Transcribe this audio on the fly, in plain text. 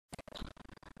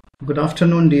Good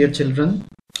afternoon, dear children.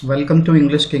 Welcome to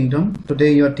English Kingdom.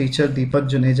 Today your teacher Deepak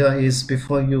Juneja is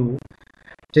before you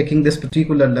taking this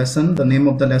particular lesson. The name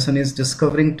of the lesson is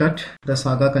Discovering Tut. The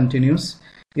saga continues.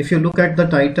 If you look at the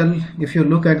title, if you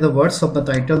look at the words of the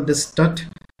title, this Tut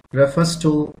refers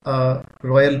to a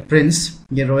royal prince.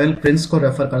 ये royal prince को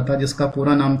refer करता है जिसका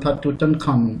पूरा नाम था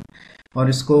टूटनखामुन और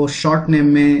इसको short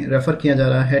name में refer किया जा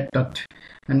रहा है Tut.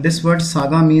 And this word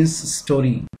saga means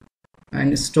story.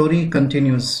 And story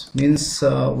continues means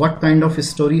what kind of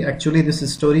story? Actually this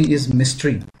story is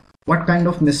mystery. What kind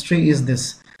of mystery is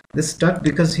this Tut,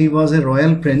 because he was a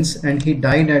royal prince and he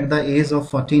died at the age of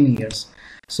 14 years.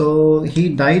 So he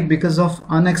died because of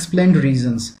unexplained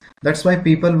reasons. That's why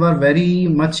people were very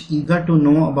much eager to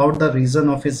know about the reason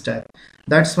of his death.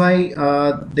 That's why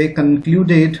they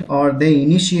concluded or they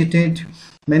initiated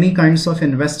many kinds of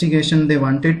investigation. They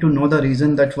wanted to know the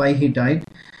reason that why he died.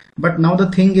 But now the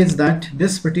thing is that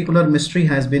this particular mystery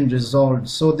has been resolved.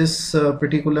 So this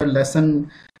particular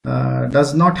lesson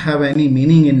does not have any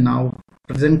meaning in now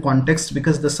present context,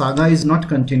 because the saga is not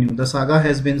continued. The saga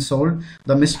has been solved.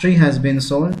 The mystery has been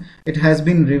solved. It has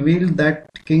been revealed that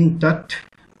King Tut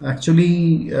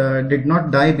actually did not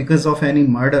die because of any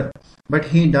murder, but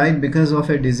he died because of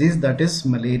a disease, that is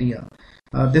malaria.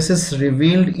 This is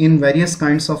revealed in various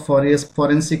kinds of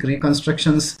forensic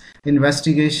reconstructions,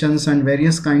 investigations, and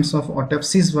various kinds of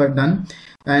autopsies were done,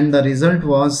 and the result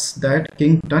was that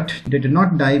King Tut did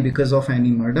not die because of any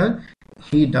murder.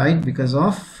 He died because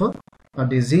of a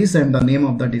disease, and the name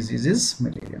of the disease is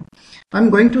malaria. I'm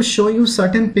going to show you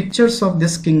certain pictures of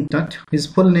this King Tut. His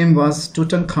full name was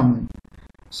Tutankhamun.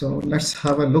 So let's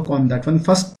have a look on that one.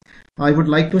 First, I would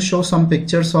like to show some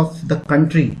pictures of the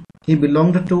country. He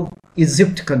belonged to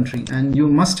Egypt country, and you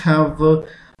must have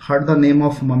heard the name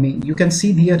of mummy. You can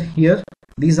see here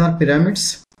these are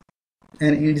pyramids,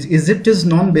 and Egypt is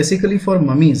known basically for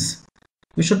mummies.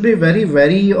 You should be very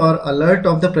wary or alert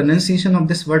of the pronunciation of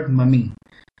this word mummy,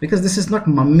 because this is not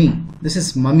mummy, this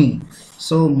is mummy.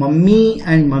 So mummy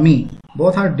and mummy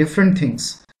both are different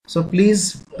things. So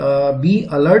please be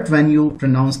alert when you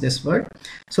pronounce this word.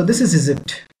 So this is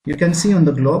Egypt. You can see on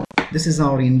the globe, this is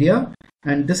our India,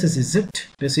 and this is Egypt,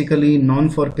 basically known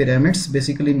for pyramids,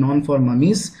 basically known for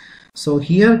mummies. So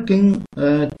here King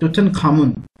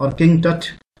Tutankhamun or King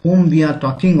Tut, whom we are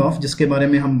talking of, जिसके बारे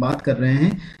में हम बात कर रहे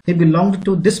हैं, he belonged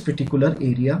to this particular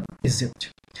area,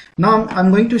 Egypt. Now I'm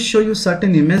going to show you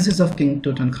certain images of King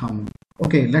Tutankhamun.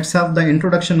 Okay, let's have the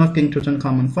introduction of King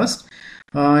Tutankhamun first.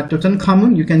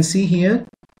 Tutankhamun, you can see here,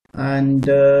 and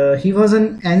he was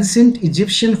an ancient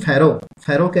Egyptian pharaoh.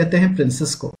 Pharaoh कहते हैं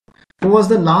princess को. Who was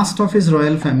the last of his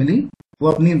royal family.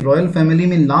 वो अपनी royal family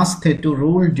में last थे to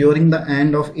rule during the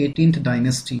end of 18th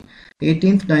dynasty.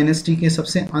 18th dynasty के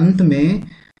सबसे अंत में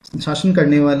शासन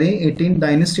करने वाले 18th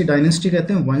dynasty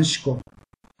कहते हैं वंश को,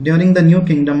 during the new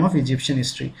kingdom of Egyptian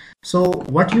history. So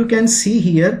what you can see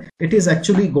here, it is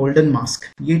actually golden mask.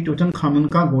 ये Tutankhamun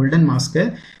का golden mask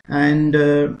है, and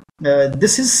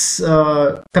this is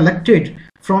collected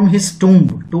from his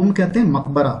tomb. Tomb कहते हैं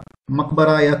मकबरा,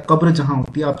 मकबरा या कब्र जहाँ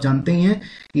होती है, आप जानते ही हैं.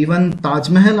 Even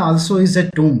Taj Mahal also is a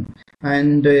tomb,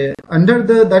 and under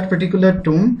that particular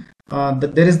tomb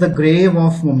there is the grave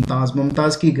of Mumtaz.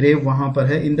 Mumtaz की grave वहाँ पर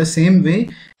है. In the same way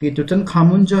ये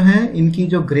Tutankhamun जो है, इनकी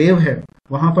जो grave है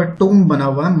वहाँ पर tomb बना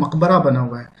हुआ है, मकबरा बना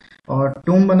हुआ है, और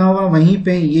tomb बना हुआ वहीं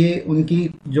पे ये उनकी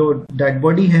जो डेड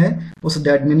बॉडी है, उस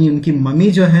डेड में उनकी मम्मी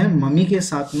जो है, मम्मी के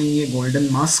साथ में ये गोल्डन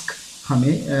मास्क,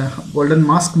 हमें गोल्डन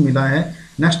मास्क मिला है.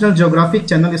 नेशनल ज्योग्राफिक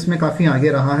चैनल इसमें काफ़ी आगे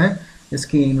रहा है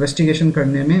इसकी इन्वेस्टिगेशन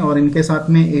करने में, और इनके साथ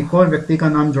में एक और व्यक्ति का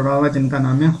नाम जुड़ा हुआ है जिनका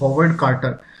नाम है Howard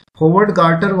Carter. Howard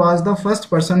Carter was the first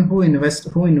person who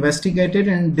investigated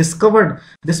and discovered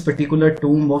this particular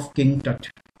tomb of King Tut.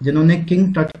 जिन्होंने King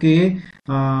Tut के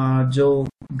जो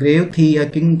ग्रेव थी या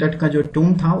King Tut का जो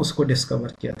tomb था उसको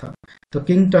डिस्कवर किया था. तो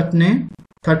King Tut ने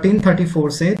 1334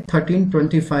 से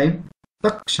 1325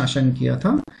 तक शासन किया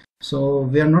था. So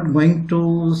we are not going to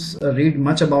read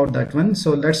much about that one.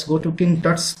 So let's go to King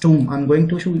Tut's tomb. I'm going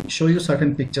to show you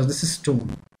certain pictures. This is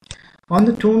tomb. On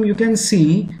the tomb you can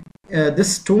see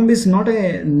this tomb is not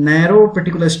a narrow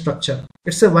particular structure,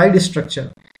 it's a wide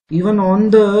structure. Even on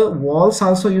the walls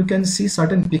also you can see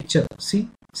certain picture. See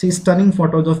stunning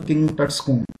photos of King Tut's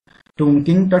tomb.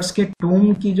 King Tut's के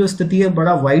tomb की जो स्थिति है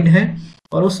बड़ा wide है,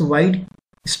 और उस wide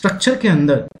structure के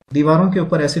अंदर दीवारों के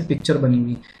ऊपर ऐसे पिक्चर बनी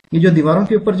हुई. ये जो दीवारों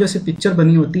के ऊपर जैसे पिक्चर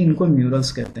बनी होती है इनको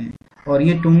म्यूरल्स कहते हैं, और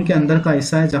ये टूम के अंदर का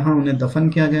हिस्सा है जहां उन्हें दफन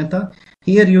किया गया था.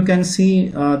 Here you can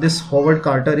see this Howard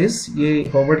Carter is,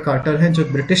 ये Howard Carter है जो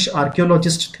ब्रिटिश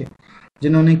आर्कियोलॉजिस्ट थे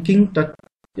जिन्होंने किंग टट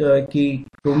की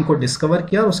टूम को डिस्कवर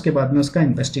किया और उसके बाद में उसका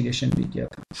इन्वेस्टिगेशन भी किया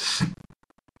था.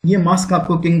 ये मास्क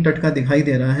आपको किंग टट का दिखाई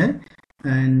दे रहा है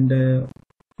एंड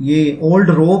ये old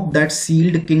rope that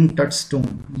sealed king टट्स टूम,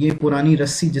 ये पुरानी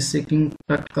रस्सी जिससे किंग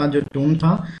टट का जो टूम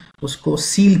था उसको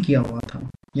सील किया हुआ था।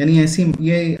 यानी ऐसी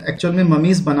ये एक्चुअल में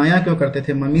ममीज बनाया क्यों करते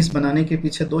थे? ममीज बनाने के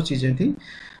पीछे दो चीजें थी।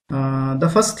 The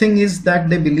first thing is that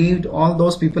they believed, all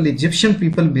those people, Egyptian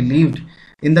people believed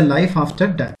in the life after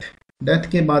death. Death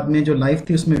के बाद में जो लाइफ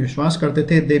थी उसमें विश्वास करते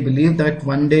थे। They believe that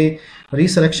one day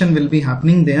resurrection will be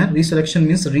happening there. Resurrection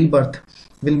means rebirth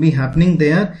will be happening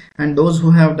there and those who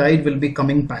have died will be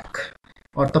coming back,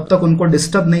 और तब तक उनको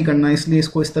डिस्टर्ब नहीं करना, इसलिए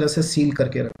इसको इस तरह से सील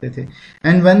करके रखते थे।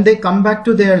 And when they come back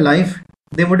to their life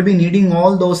they would be needing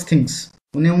all those things,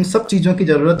 उन्हें उन सब चीज़ों की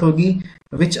ज़रूरत होगी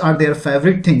which are their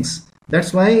favorite things,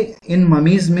 that's why in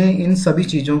mummies में इन सभी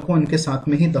चीज़ों को उनके साथ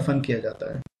में ही दफन किया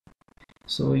जाता है।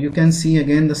 So you can see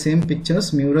again the same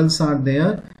pictures, murals are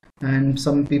there and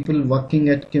some people working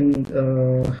at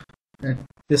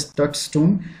this टट्स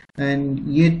टूम, and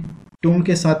ये टूम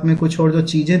के साथ में कुछ और जो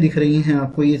चीज़ें दिख रही हैं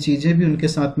आपको, ये चीज़ें भी उनके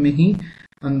साथ में ही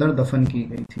अंदर दफन की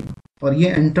गई थी। और ये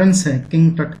एंट्रेंस है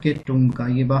किंग टट के टूम का,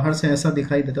 ये बाहर से ऐसा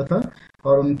दिखाई देता था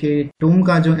और उनके टूम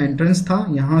का जो एंट्रेंस था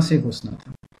यहाँ से घुसना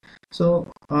था।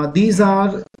 So these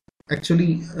are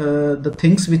actually the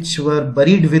things which were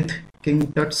buried with king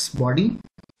टट्स body,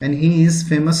 and he is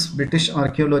famous British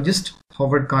archaeologist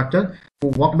Howard Carter who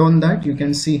worked on that. You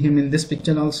can see him in this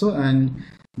picture also, and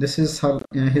this is her,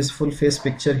 his full face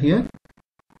picture here.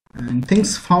 And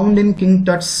things found in King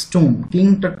Tut's tomb.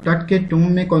 King Tut के tomb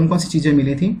में कौन कौन सी चीज़ें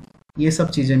मिली थी? ये सब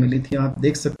चीज़ें मिली थी, आप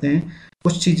देख सकते हैं।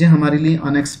 कुछ चीज़ें हमारे लिए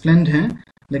अनएक्सप्लेन्ड हैं,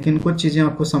 लेकिन कुछ चीज़ें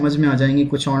आपको समझ में आ जाएंगी।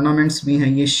 कुछ ऑर्नामेंट्स भी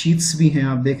हैं, ये शीट्स भी हैं,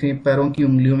 आप देख रहे हैं पैरों की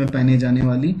उंगलियों में पहने जाने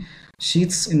वाली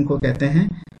शीट्स इनको कहते हैं।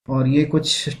 और ये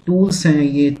कुछ टूल्स हैं,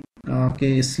 ये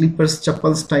आपके स्लीपर्स,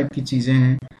 चप्पल्स टाइप की चीज़ें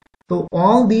हैं। तो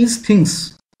all these things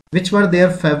which were their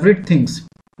favourite things,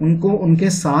 उनको उनके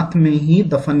साथ में ही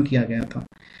दफन किया गया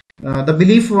था। The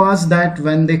belief was that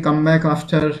when they come back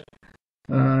after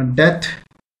death,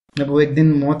 जब वो एक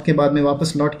दिन मौत के बाद में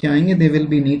वापस लौट के आएंगे, they will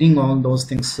be needing all those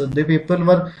things. The people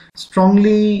were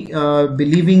strongly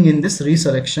believing in this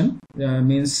resurrection,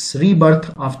 means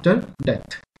rebirth after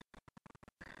death.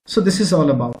 So this is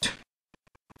all about.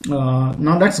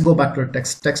 Now let's go back to the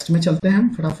text. Text में चलते हैं हम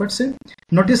फटाफट से।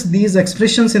 Notice these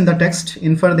expressions in the text,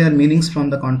 infer their meanings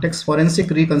from the context.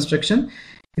 Forensic reconstruction.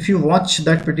 If you watch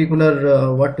that particular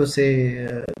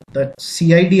that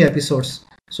CID episodes,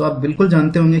 so आप बिल्कुल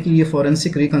जानते होंगे कि ये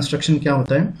forensic reconstruction क्या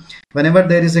होता है। Whenever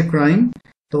there is a crime,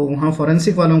 तो वहाँ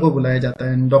forensic वालों को बुलाया जाता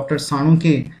है। डॉक्टर साणु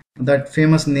के that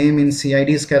famous name in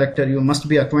CID's character you must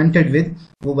be acquainted with,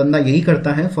 वो बंदा यही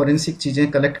करता है, फोरेंसिक चीज़ें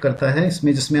कलेक्ट करता है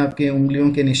इसमें, जिसमें आपके उंगलियों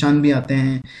के निशान भी आते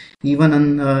हैं।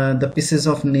 Even the pieces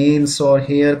of nails और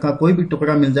हेयर का कोई भी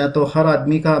टुकड़ा मिल जाए तो हर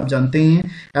आदमी का, आप जानते ही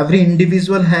हैं, every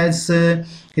individual has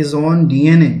his own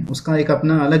DNA, उसका एक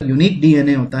अपना अलग यूनिक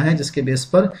DNA होता है जिसके बेस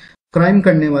पर क्राइम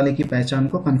करने वाले की पहचान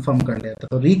को कन्फर्म कर लेता है।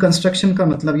 तो रिकन्स्ट्रक्शन का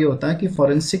मतलब ये होता है कि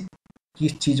फॉरेंसिक की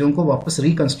चीज़ों को वापस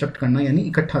रिकन्स्ट्रक्ट करना, यानी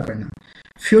इकट्ठा करना।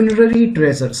 Funerary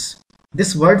treasures.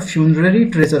 This word funerary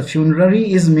treasure, funerary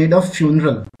is made of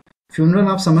funeral. Funeral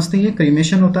आप समझते हैं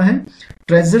क्रीमेशन होता है।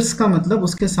 Treasures का मतलब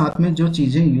उसके साथ में जो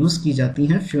चीज़ें यूज़ की जाती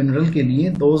हैं funeral के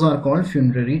लिए, those are called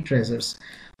funerary treasures.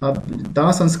 अब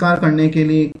दाह संस्कार करने के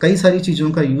लिए कई सारी चीज़ों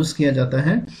का यूज़ किया जाता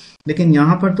है, लेकिन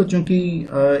यहाँ पर तो चूंकि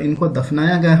इनको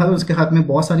दफनाया गया है, उसके हाथ में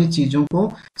बहुत सारी चीज़ों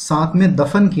को साथ में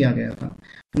दफन किया गया था,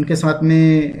 उनके साथ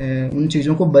में उन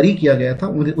चीज़ों को बरी किया गया था,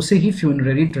 उसे ही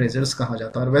फ्यूनररी ट्रेजर्स कहा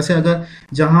जाता है। और वैसे अगर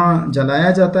जहाँ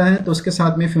जलाया जाता है तो उसके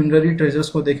साथ में फ्यूनररी ट्रेजर्स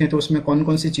को देखें तो उसमें कौन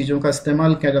कौन सी चीज़ों का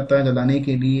इस्तेमाल किया जाता है जलाने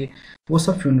के लिए, वो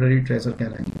सब फ्यूनररी ट्रेजर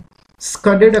कहलाएंगे।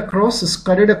 स्कडेड अक्रॉस,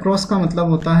 स्कडेड अक्रॉस का मतलब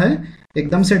होता है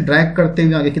एकदम से ड्रैग करते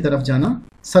हुए आगे की तरफ जाना।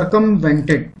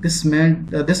 सर्कमवेंटेड,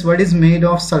 this word is made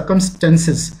of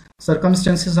circumstances.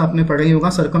 Circumstances आपने पढ़ा ही होगा,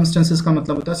 सर्कमस्टेंसेस का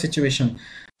मतलब होता है सिचुएशन।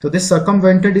 तो this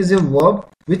सर्कमवेंटेड is a verb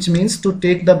which means to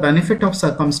take the benefit of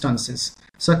circumstances.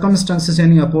 Circumstances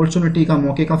यानी अपॉर्चुनिटी का,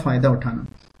 मौके का फायदा उठाना।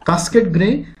 Casket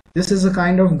grey, this is a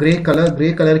kind of grey colour,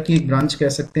 grey colour की एक ब्रांच कह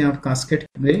सकते हैं आप, casket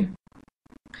grey.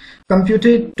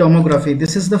 Computed tomography,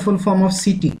 this is the full form of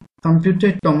CT,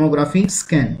 computed tomography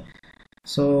scan.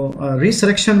 So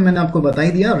resurrection मैंने आपको बता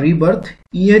ही दिया। Rebirth,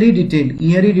 ईयरी detail,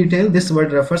 ईयरी detail, this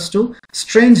word refers to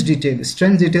strange detail.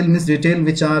 Strange detail means detail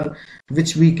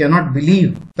which we cannot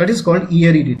believe, that is called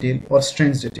eerie detail or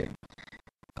strange detail.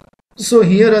 So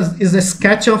here is a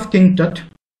sketch of King Tut.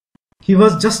 He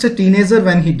was just a teenager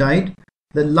when he died,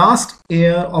 the last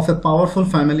heir of a powerful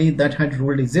family that had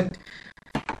ruled Egypt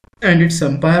and its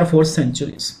empire for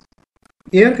centuries.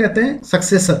 Heir कहते हैं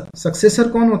successor. Successor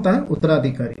कौन होता है?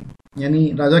 उत्तराधिकारी, यानी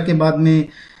राजा के बाद में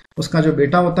उसका जो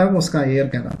बेटा होता है वो उसका हेयर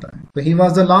कहलाता है। तो he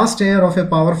was the last hair of a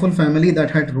powerful family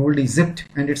that had ruled Egypt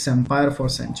and it's empire for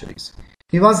centuries.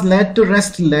 He was led to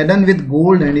rest laden with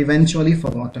gold and eventually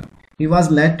forgotten. He was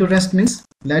led to rest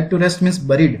means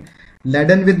buried.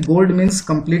 Laden with gold means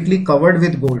completely covered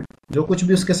with gold. जो कुछ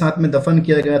भी उसके साथ में दफन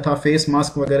किया गया था, फेस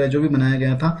मास्क वगैरह जो भी बनाया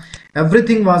गया था,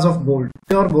 everything was of gold,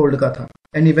 pure gold का था।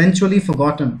 And eventually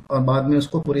forgotten, और बाद में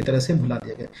उसको पूरी तरह से भुला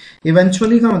दिया गया।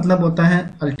 Eventually का मतलब होता है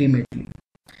ultimately.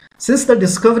 Since the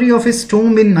discovery of his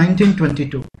tomb in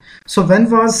 1922. So when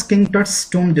was King Tut's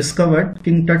tomb discovered?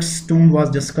 King Tut's tomb was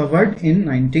discovered in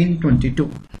 1922.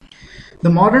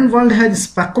 The modern world has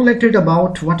speculated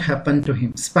about what happened to him.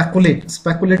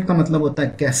 Speculate का मतलब होता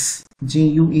है guess.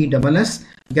 G-U-E-S-S.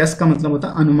 Guess का मतलब होता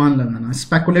है अनुमान लगाना.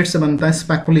 Speculate से बनता है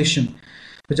speculation.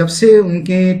 तो जब से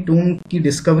उनके टूम की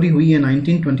डिस्कवरी हुई है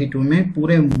 1922 में,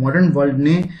 पूरे मॉडर्न वर्ल्ड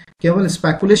ने केवल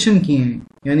स्पेकुलेशन किए हैं,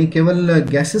 यानी केवल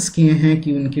गैसेस किए हैं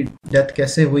कि उनकी डेथ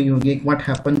कैसे हुई होगी, what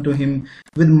happened to him,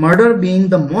 with murder being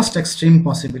the most extreme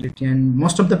possibility, and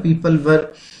most of the people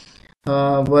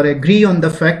were agree on the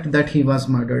fact that he was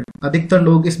murdered. अधिकतर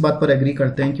लोग इस बात पर एग्री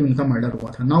करते हैं कि उनका मर्डर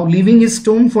हुआ था। Now living his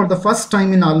टूम for the first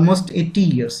time in almost 80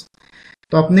 years.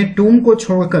 तो अपने टूम को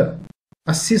छोड़कर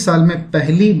 80 साल में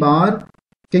पहली बार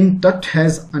किंग टट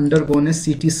has undergone A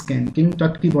CT scan. King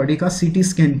टट की बॉडी का सीटी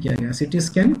स्कैन किया गया। CT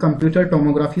scan computer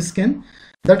tomography scan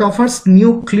that offers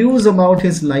new clues about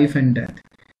his life and death,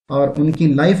 और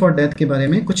उनकी लाइफ और डेथ के बारे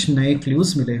में कुछ नए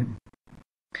क्लूज मिले हैं।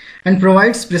 And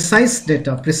provides precise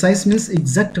data, precise means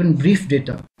exact and brief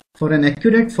data for an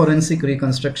accurate forensic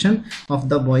reconstruction of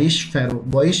the बॉयिश ferro.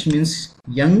 बॉयिश means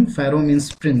young, ferro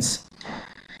means Prince,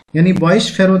 यानी बॉयिश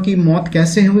फेरो की मौत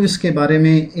कैसे हुई उसके बारे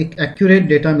में एक एक्यूरेट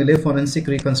डेटा मिले फॉरेंसिक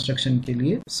रिकंस्ट्रक्शन के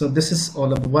लिए। So this is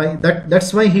all about why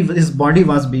that's why his body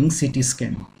was being CT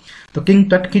scan. तो किंग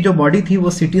टट की जो बॉडी थी वो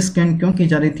सीटी स्कैन क्यों की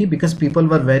जा रही थी? Because people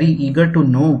were very eager to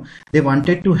know, they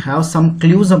wanted to have some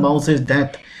clues about his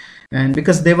death, and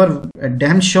because they were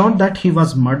damn sure that he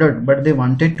was murdered, but they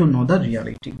wanted to know the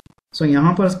reality. सो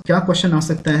यहाँ पर क्या question आ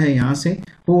सकता है यहाँ से?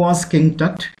 Who was king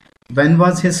टट, when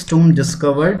was his टूम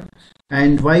discovered,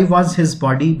 and why was his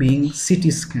body being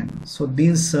CT scanned? So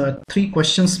these three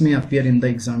questions may appear in the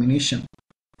examination.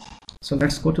 So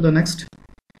let's go to the next.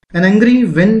 An angry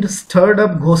wind stirred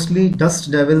up ghostly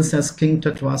dust devils as King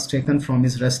Tut was taken from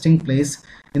his resting place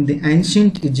in the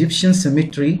ancient Egyptian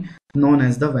cemetery known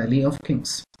as the Valley of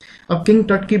Kings. अब king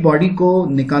टट की body को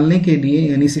निकालने के लिए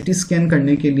यानी CT scan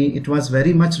करने के लिए it was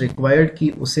very much required कि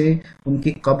उसे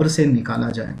उनकी कब्र से निकाला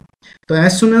जाए। तो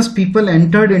as soon as people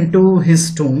entered into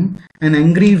his टूम, an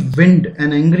angry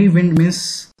wind means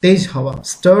तेज हवा,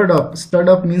 stirred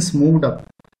up means moved up,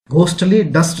 ghostly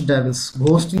dust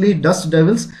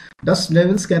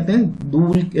devils कहते हैं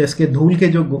इसके धूल के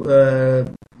जो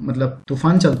मतलब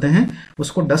तूफान चलते हैं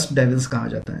उसको डस्ट डेविल्स कहा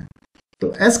जाता है।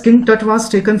 तो एज किंग टट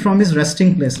was taken from his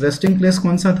resting place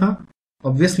कौन सा था?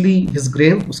 ऑब्वियसली हिज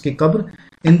ग्रेव, उसकी कब्र,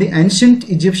 in the ancient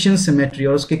Egyptian symmetry,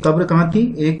 और उसकी कब्र कहाँ थी?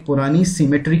 एक पुरानी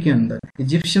सिमेट्री के अंदर,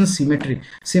 इजिप्शियन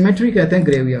सिमेट्री कहते हैं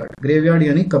ग्रेवयार्ड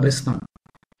यानी कब्रिस्तान,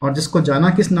 और जिसको जाना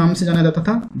किस नाम से जाना जाता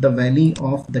था? The valley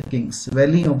of the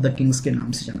Kings के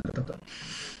नाम से जाना जाता था।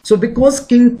 So because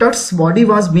King Tut's body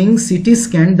was being CT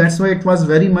scanned, that's why it was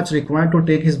very much required to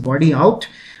take his body out.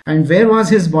 And where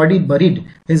was his body buried?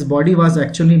 His body was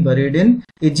actually buried in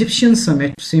Egyptian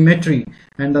cemetery,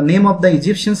 and the name of the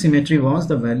Egyptian cemetery was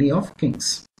the Valley of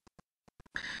Kings.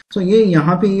 So ये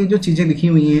यहाँ पे ये जो चीजें लिखी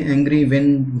हुई हैं, angry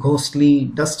wind,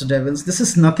 ghostly, dust devils, this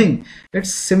is nothing,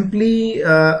 it's simply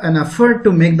an effort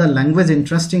to make the language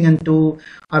interesting and to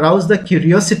arouse the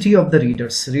curiosity of the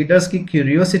readers की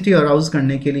क्यूरियोसिटी अराउज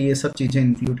करने के लिए ये सब चीजें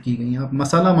इंक्लूड की गई हैं। आप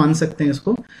मसाला मान सकते हैं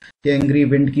इसको कि एंग्री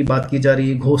विंड की बात की जा रही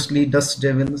है, ghostly, dust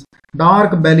devils,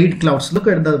 dark bellied clouds, look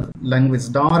at the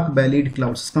language, dark bellied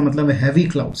clouds का मतलब है हैवी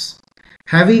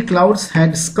क्लाउड्स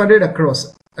हैड स्कडेड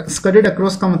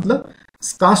अक्रॉस का मतलब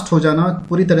कास्ट हो जाना,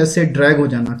 पूरी तरह से ड्रैग हो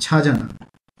जाना, छा जाना,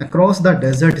 across the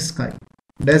desert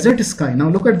sky. Now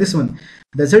look at this one,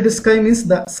 desert sky means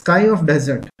the sky of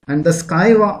desert, and the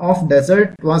sky of desert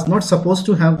was not suppose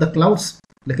to have the clouds,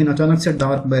 लेकिन अचानक से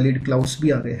डार्क बेलीड क्लाउड्स भी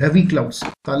आ गए, heavy clouds,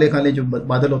 काले काले जो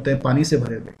बादल होते हैं पानी से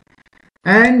भरे हुए,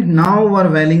 and now were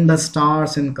welding the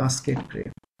stars in cascade grey,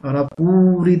 और अब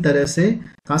पूरी तरह से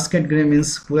कास्केड ग्रे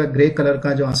मीन्स पूरा ग्रे कलर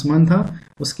का जो आसमान था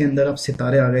उसके अंदर अब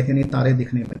सितारे आ गए, यानी तारे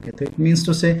दिखने लगे थे। इट मीन्स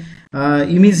टू से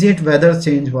immediate weather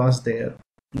change was there,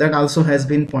 that also has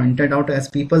been pointed out as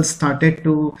people started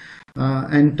to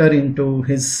enter into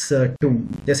his टूम।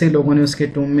 जैसे लोगों ने उसके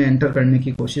टूम में एंटर करने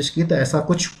की कोशिश की तो ऐसा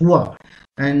कुछ हुआ,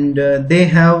 and they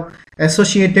have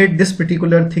associated this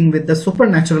particular thing with the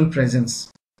supernatural presence.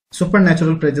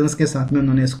 Super presence के साथ में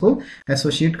उन्होंने इसको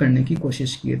एसोसिएट करने की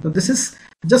कोशिश की है। तो this is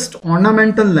just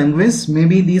ornamental language, may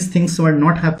be these things were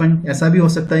not happen, ऐसा भी हो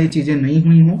सकता है ये चीजें नहीं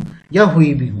हुई हों या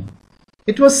हुई भी हों।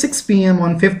 It was 6 p.m.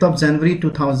 on 5th of January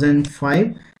 2005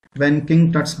 when King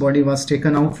Tut's body was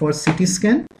taken out for CT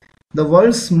scan. The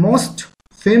world's most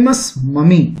famous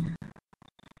mummy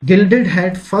gilded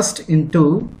head first into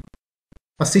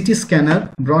a CT scanner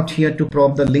brought here to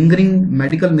probe the lingering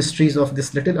medical mysteries of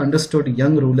this little understood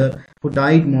young ruler who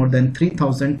died more than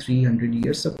 3,300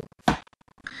 years ago.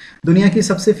 दुनिया की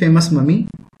सबसे famous mummy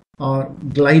और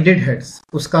glided heads,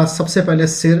 उसका सबसे पहले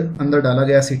सिर अंदर डाला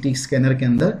गया सीटी स्कैनर के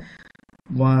अंदर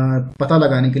पता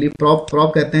लगाने के लिए,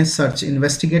 प्रॉप कहते हैं सर्च,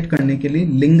 इन्वेस्टिगेट करने के लिए,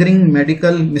 लिंगरिंग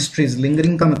मेडिकल मिस्ट्रीज,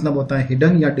 लिंगरिंग का मतलब होता है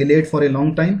हिडन या delayed for a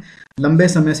long time, लंबे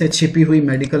समय से छिपी हुई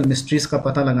मेडिकल मिस्ट्रीज का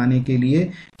पता लगाने के लिए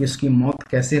कि उसकी मौत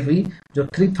कैसे हुई, जो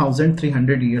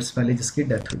 3,300 ईयर्स पहले जिसकी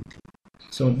डेथ हुई थी।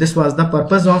 So this was the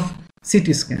purpose of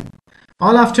CT scan.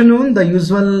 All afternoon, the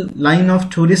usual line of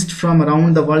tourists from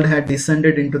around the world had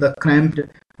descended into the cramped,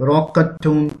 rock-cut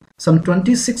tomb, some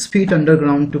 26 feet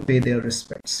underground, to pay their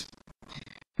respects.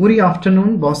 पूरी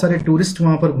afternoon बहुत सारे tourist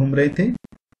वहां पर घूम रहे थे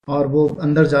और वो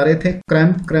अंदर जा रहे थे।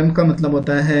 क्रैम्प का मतलब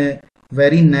होता है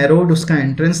वेरी नैरोड उसका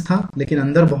एंट्रेंस था, लेकिन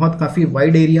अंदर बहुत काफी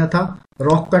वाइड एरिया था।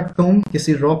 रॉक का टूम,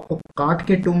 किसी रॉक को काट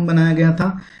के टूम बनाया गया था,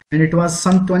 and it was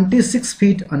some 26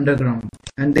 feet underground,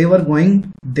 and they were going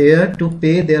there to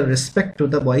पे there respect to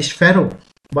the boyish ferro.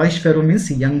 Boyish ferro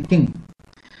means young king.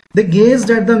 They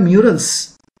gazed at the murals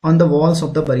on the walls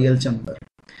of the burial chamber.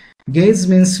 Gauge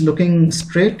means looking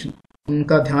straight,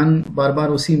 उनका ध्यान बार बार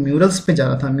उसी murals पे जा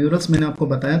रहा था। Murals मैंने आपको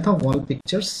बताया था वॉल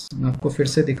पिक्चर्स, मैं आपको फिर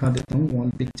से दिखा देता हूँ वॉल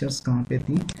पिक्चर्स कहाँ पे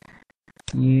थी।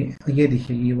 ये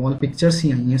देखिए, ये वॉल पिक्चर्स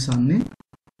ही आई हैं सामने,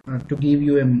 to give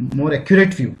U A more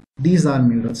accurate view. These are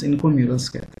murals, इनको म्यूरल्स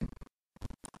कहते हैं।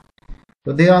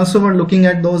 तो they also were looking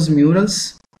at those murals.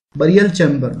 Burial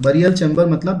chamber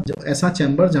मतलब ऐसा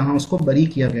चैम्बर जहां उसको बरी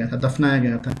किया गया था, दफनाया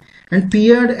गया था। And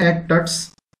peered eight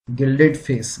टट्स gilded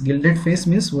face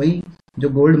means वही जो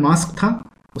गोल्ड मास्क था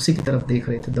उसी की तरफ देख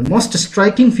रहे थे। The most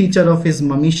striking feature of his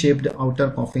mummy shaped outer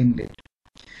coffin lid.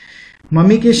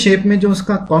 Mummy के शेप में जो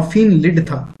उसका कॉफिन लिड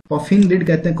था, कॉफिन लिड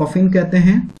कहते हैं, कॉफिन कहते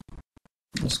हैं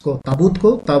उसको ताबूत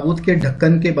को, ताबूत के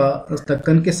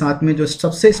ढक्कन के साथ में जो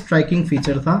सबसे स्ट्राइकिंग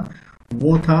फीचर था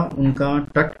वो था उनका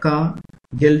टट का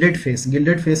gilded face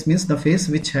means the face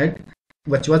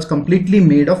which was completely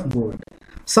made of gold.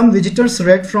 Some visitors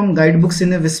red from guide books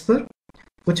in A whisper.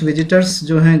 कुछ विजिटर्स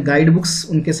जो हैं गाइड बुक्स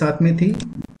उनके साथ में थी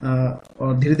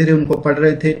और धीरे धीरे उनको पढ़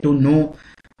रहे थे, to know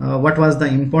what was the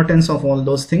importance of all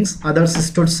those things. Others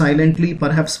stood silently,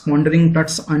 perhaps pondering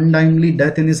Tut's untimely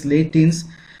death in his late teens,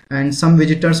 and some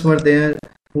visitors were there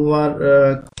who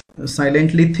were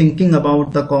silently thinking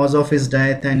about the cause of his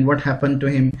death and what happened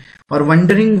to him, or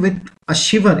wondering with a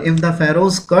shiver if the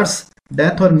pharaoh's curse,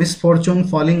 death or misfortune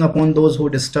falling upon those who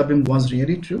disturb him was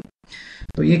really true.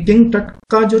 तो ये king टट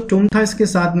का जो टूम था इसके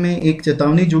साथ में एक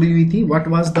चेतावनी जुड़ी हुई थी। What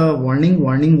was the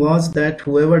warning was that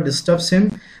whoever disturbs him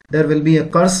there will be a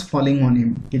curse falling on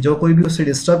him, कि जो कोई भी उसे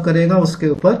डिस्टर्ब करेगा उसके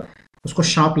ऊपर उसको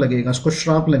श्राप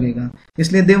लगेगा।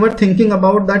 इसलिए दे were thinking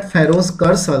about that Feroz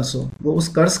curse also, वो उस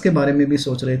कर्स के बारे में भी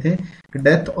सोच रहे थे कि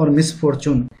डेथ और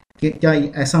मिसफॉर्चून कि क्या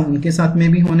ऐसा उनके साथ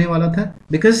में भी होने वाला था,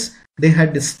 because they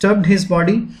had disturbed his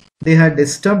body, they had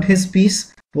disturbed his piece,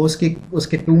 वो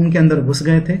उसके टूम के अंदर घुस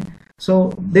गए थे। So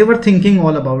they were thinking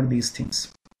all about these things.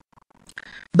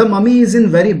 The mummy is in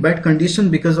very bad condition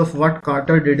because of what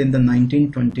Carter did in the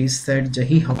 1920s, said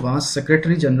Jahi Hawass,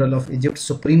 Secretary General of Egypt's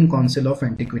Supreme Council of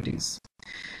Antiquities.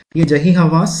 ये जही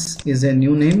हवास is a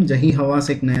new name, जही हवास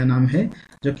एक नया नाम है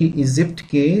जो कि Egypt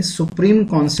के सुप्रीम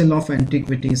काउंसिल ऑफ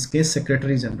एंटीक्विटीज के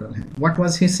सेक्रेटरी जनरल हैं। What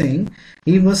was he saying?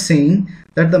 He was saying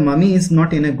that the mummy is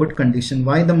not in a good condition.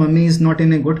 Why the mummy is not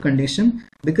in a good condition?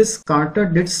 Because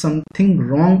quarter did something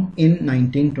wrong in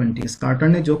 1920s। Quarter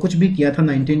ने जो कुछ भी किया था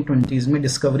 1920s में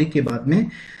discovery के बाद में,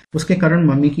 उसके कारण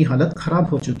मम्मी की हालत खराब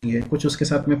हो चुकी है, कुछ उसके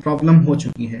साथ में प्रॉब्लम हो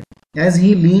चुकी है। As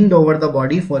he leaned over the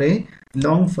body for a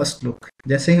long first look,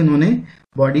 जैसे ही उन्होंने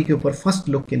बॉडी के ऊपर फर्स्ट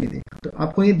लुक के लिए देखा। तो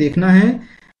आपको ये देखना है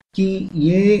कि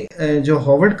ये जो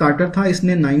हॉवर्ड कार्टर था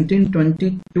इसने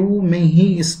 1922 में ही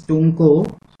इस टूम को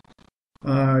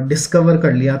डिस्कवर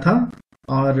कर लिया था,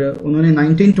 और उन्होंने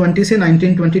 1920 से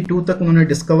 1922 तक उन्होंने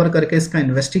डिस्कवर करके इसका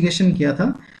इन्वेस्टिगेशन किया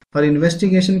था, और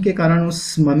इन्वेस्टिगेशन के कारण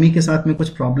उस मम्मी के साथ में कुछ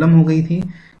प्रॉब्लम हो गई थी,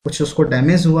 कुछ उसको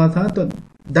डैमेज हुआ था। तो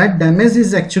that damage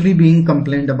is actually being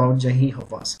complained about जही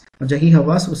हवास, और जही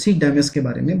हवास उसी डैमेज के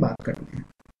बारे में बात कर रहे हैं।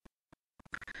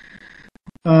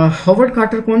 Howard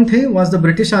Carter कौन थे? Was the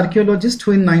British archaeologist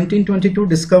who in 1922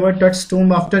 discovered Tut's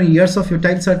tomb after years of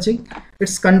futile searching.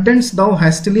 Its contents, though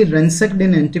hastily ransacked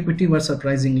in antiquity, were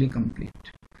surprisingly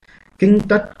complete. King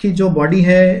Tut की जो बॉडी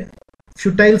है,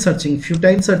 futile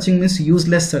searching means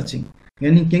useless searching,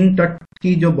 यानी king टट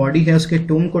की जो body है उसके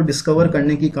टूम को डिस्कवर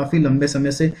करने की काफ़ी लंबे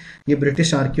समय से ये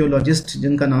ब्रिटिश आर्कियोलॉजिस्ट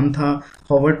जिनका नाम था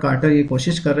हॉवर्ड कार्टर ये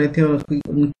कोशिश कर रहे थे,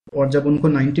 और जब उनको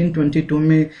 1922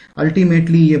 में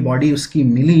अल्टीमेटली ये बॉडी उसकी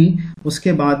मिली,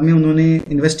 उसके बाद में उन्होंने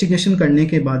इन्वेस्टिगेशन करने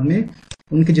के बाद में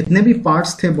उनके जितने भी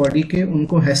पार्ट्स थे बॉडी के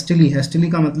उनको हेस्टिली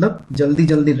का मतलब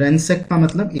जल्दी, रैंसैक का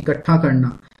मतलब इकट्ठा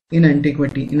करना, इन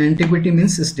एंटिक्विटी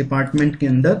मीन्स इस डिपार्टमेंट के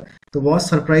अंदर, तो वॉज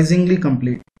सरप्राइजिंगली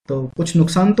कंप्लीट। तो कुछ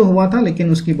नुकसान तो हुआ था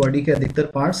लेकिन उसकी बॉडी के अधिकतर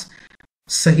पार्ट्स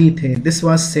सही थे। दिस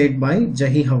वॉज सेड बाय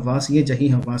जही हवास, ये जही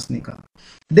हवास ने कहा।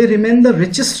 They remain the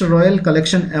richest royal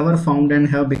collection ever found and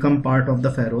have become part of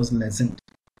the Feroz legend.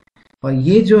 और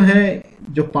ये जो है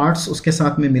जो पार्ट्स उसके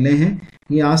साथ में मिले हैं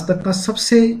ये आज तक का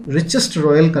सबसे रिचेस्ट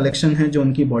रॉयल कलेक्शन है जो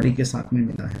उनकी बॉडी के साथ में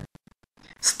मिला है।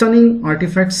 Stunning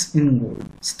artefacts in gold,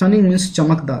 stunning means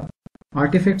चमकदार,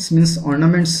 आर्टिफैक्ट्स मीन्स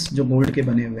ऑर्नामेंट्स जो गोल्ड के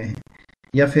बने हुए हैं,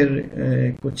 या फिर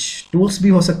कुछ टूल्स भी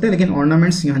हो सकते हैं लेकिन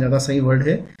ऑर्नामेंट्स यहाँ ज़्यादा सही वर्ड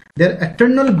है। There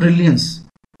eternal brilliance,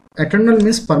 eternal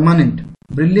means permanent,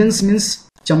 brilliance means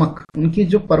चमक, उनकी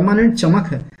जो परमानेंट चमक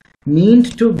है, मीन्ड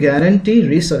टू गारंटी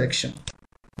रिसरेक्शन,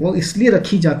 वो इसलिए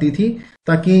रखी जाती थी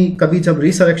ताकि कभी जब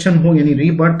रिसरेक्शन हो यानी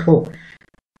रीबर्थ हो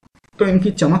तो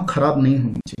इनकी चमक खराब नहीं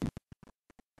होनी चाहिए।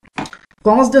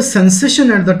 Caused a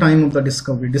sensation at the time of the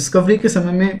discovery, discovery के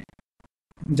समय में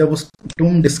जब उस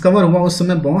टूम डिस्कवर हुआ उस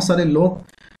समय बहुत सारे लोग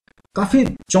काफी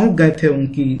चौंक गए थे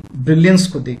उनकी ब्रिलियंस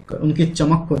को देखकर, उनकी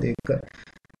चमक को देखकर,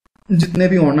 जितने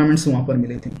भी ऑर्नामेंट्स वहां पर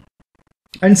मिले थे।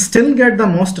 And still get the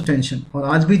most attention, और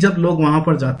आज भी जब लोग वहां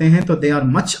पर जाते हैं तो they are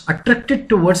much attracted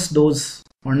towards those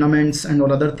ornaments and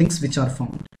all other things which are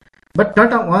found. But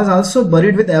टट was also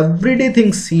buried with everyday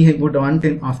things he would want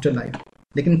in after life.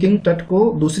 लेकिन किंग टट को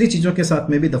दूसरी चीजों के साथ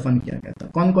में भी दफन किया गया था।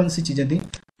 कौन कौन सी चीजें थी?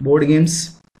 Board games,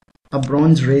 a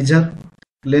bronze razor,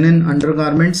 linen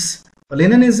undergarments.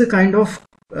 Linen is a kind of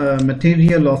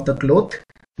material of the cloth,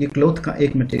 ये क्लोथ का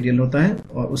एक मटेरियल होता है,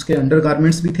 और उसके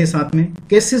अंडरगारमेंट्स भी थे साथ में।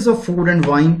 Cases of food and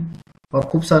wine, और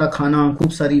खूब सारा खाना,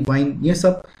 खूब सारी वाइन, ये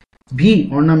सब भी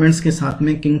ऑर्नामेंट्स के साथ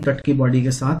में किंग टट की बॉडी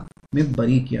के साथ में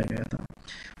बरी किया गया था।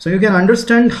 So you can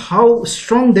understand how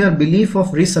strong their belief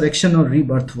of resurrection और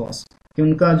रीबर्थ वॉज, कि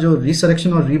उनका जो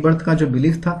रिसरेक्शन और रीबर्थ का जो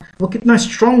बिलीफ था वो कितना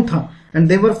स्ट्रॉन्ग था। And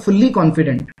they were fully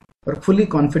confident, और फुल्ली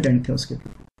कॉन्फिडेंट थे उसके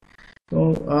लिए।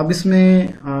 तो अब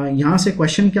इसमें यहाँ से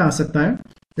क्वेश्चन क्या आ सकता है,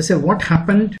 जैसे what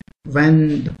happened when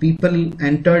the people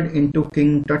entered into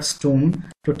king टट्स टूम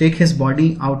to take his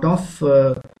body out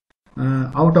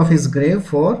of his grave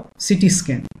for CT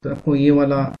scan. तो आपको ये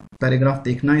वाला पैराग्राफ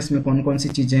देखना है, इसमें कौन कौन सी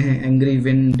चीजें हैं, angry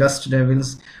wind, dust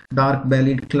devils, dark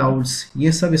bellied clouds,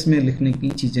 ये सब इसमें लिखने की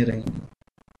चीजें रहेंगी।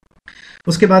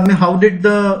 उसके बाद में how did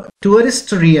the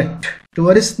tourist react,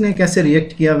 tourist ने कैसे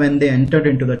रिएक्ट किया when they entered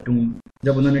into the टूम,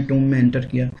 जब उन्होंने टूम में एंटर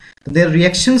किया। तो there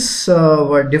reactions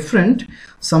were different,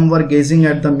 some were gazing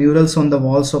at the murals on the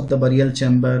walls of the burial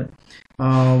chamber,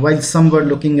 while some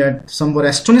were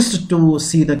astonished to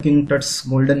see the King Tut's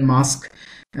golden mask,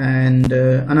 and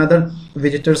another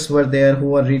visitors were there who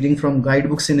were reading from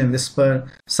guidebooks in a whisper.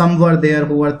 Some were there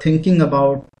who were thinking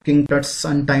about King Tut's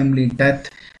untimely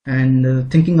death and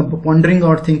pondering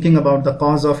or thinking about the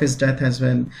cause of his death as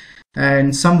well.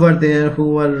 And some were there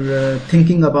who were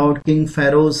thinking about King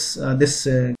Pharaoh's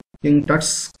King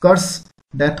Tut's curse,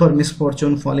 death or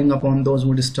misfortune falling upon those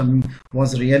who disturbed him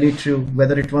was really true,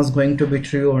 whether it was going to be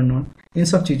true or not. इन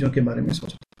सब चीज़ों के बारे में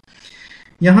सोचा।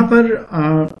 यहाँ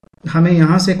पर हमें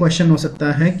यहाँ से क्वेश्चन हो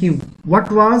सकता है कि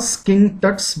what was King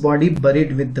Tut's body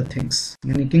buried with the things,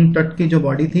 यानी किंग टट की जो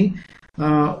बॉडी थी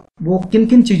वो किन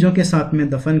किन चीज़ों के साथ में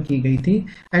दफन की गई थी,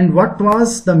 and what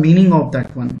was the meaning of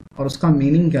that one, और उसका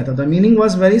मीनिंग क्या था। The meaning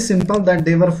was very simple, that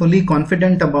they were fully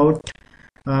confident about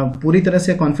पूरी तरह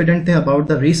से कॉन्फिडेंट थे अबाउट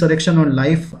द रिसरेक्शन और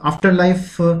लाइफ, आफ्टर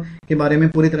लाइफ के बारे में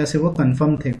पूरी तरह से वो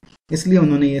कंफर्म थे, इसलिए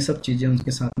उन्होंने ये सब चीज़ें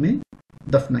उनके साथ में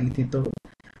दफनाई थी। तो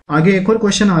आगे एक और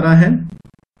क्वेश्चन आ रहा है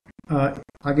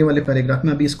आगे वाले पैराग्राफ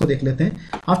में, अभी इसको देख लेते हैं।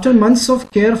 After months of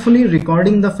carefully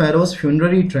recording the Feroz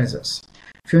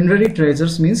funerary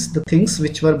treasures means the things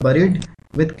which were buried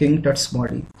with king टट्स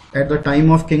body at the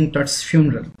time of king टट्स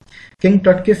funeral. King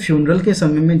टट के फ्यूनरल के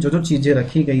समय में जो जो चीज़ें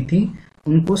रखी गई थी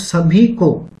उनको सभी को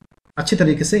अच्छी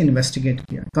तरीके से इन्वेस्टिगेट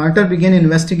किया। Quarter begin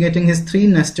investigating his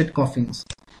 3 nested coffins.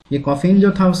 ये कॉफिन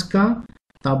जो था उसका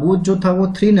ताबूत जो था वो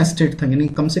 3 नेस्टेड था, यानी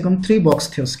कम से कम 3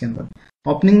 बॉक्स थे उसके अंदर।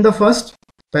 ओपनिंग द फर्स्ट,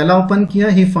 पहला ओपन किया,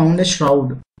 ही फाउंड ए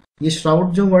श्राउड, ये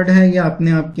श्राउड जो वर्ड है ये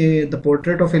आपने आपके the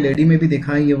portrait of A lady में भी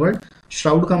देखा है। ये वर्ड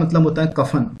श्राउड का मतलब होता है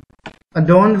कफन।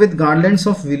 अडोर्न्ड with garlands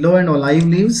of willow and olive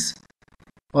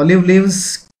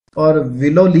leaves और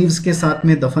विलो लीव्स के साथ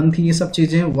में दफन थी ये सब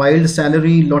चीजें। Wild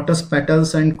salary, lotus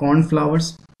petals and corn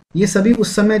flowers, ये सभी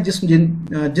उस समय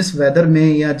जिस वेदर में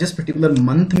या जिस पर्टिकुलर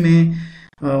मंथ में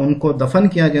उनको दफन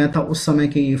किया गया था उस समय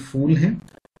के ये फूल हैं।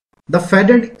 The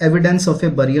faded evidence of A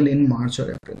burial इन मार्च और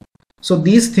अप्रैल। सो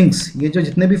दीज थिंग्स, ये जो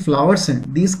जितने भी फ्लावर्स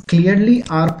हैं, these clearly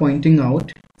are pointing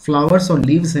out, flowers और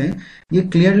लीव्स हैं, ये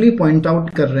क्लियरली पॉइंट आउट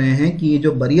कर रहे हैं कि ये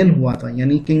जो बरियल हुआ था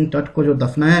यानी किंग टट को जो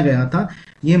दफनाया गया था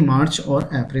ये मार्च और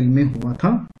अप्रैल में हुआ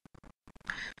था।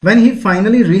 When he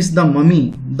finally reached the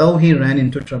mummy, though he ran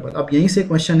into trouble। अब यहीं से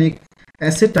क्वेश्चन एक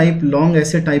ऐसे टाइप लॉन्ग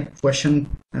ऐसे टाइप क्वेश्चन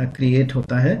क्रिएट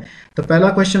होता है। तो पहला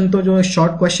क्वेश्चन तो जो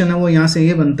शॉर्ट क्वेश्चन है वो यहाँ से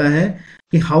ये बनता है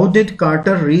कि how did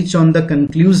quarter reach on the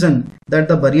conclusion that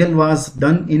the burial was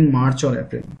done in मार्च और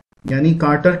अप्रैल, यानी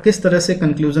कार्टर किस तरह से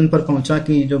कंक्लूजन पर पहुंचा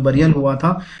कि जो बरियल हुआ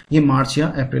था ये मार्च या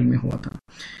अप्रैल में हुआ था।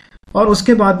 और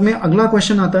उसके बाद में अगला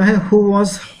क्वेश्चन आता है who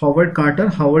was Howard Carter.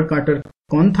 Howard Carter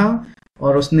कौन था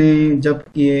और उसने जब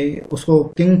ये उसको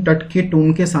किंग टट के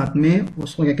टूम के साथ में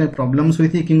उसको क्या क्या प्रॉब्लम्स हुई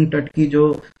थी, किंग टट की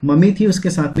जो मम्मी थी उसके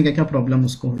साथ में क्या क्या प्रॉब्लम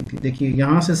उसको हुई थी। देखिए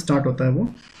यहाँ से स्टार्ट होता है वो।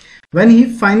 When he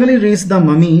finally reached the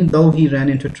mummy दो ही रैन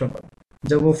इनटू ट्रबल।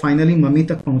 जब वो फाइनली मम्मी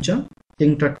तक पहुंचा,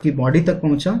 किंग टट की बॉडी तक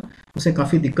पहुंचा, उसे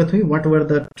काफी दिक्कत हुई। What were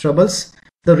the troubles?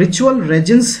 The ritual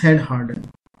resins had harden.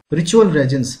 Ritual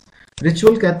resins,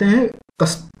 ritual कहते हैं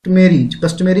कस्टमेरी,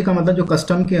 कस्टमेरी का मतलब जो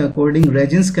कस्टम के अकॉर्डिंग,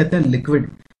 रेजिन्स कहते हैं लिक्विड,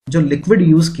 जो लिक्विड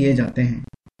यूज किए जाते हैं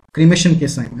क्रीमेशन के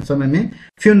समय में,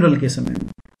 फ्यूनरल के समय में।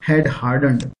 हैड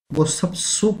हार्डन्ड, वो सब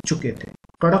सूख चुके थे,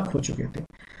 कड़क हो चुके थे।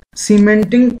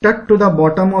 सीमेंटिंग टट to the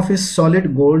bottom of his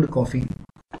solid gold coffee,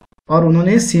 और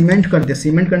उन्होंने सीमेंट कर दिया।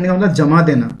 सीमेंट करने का मतलब जमा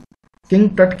देना। किंग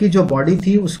टट की जो बॉडी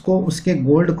थी उसको उसके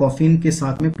गोल्ड कॉफिन के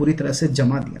साथ में पूरी तरह से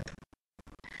जमा दिया था।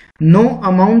 No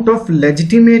amount of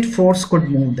legitimate force could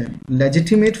move them.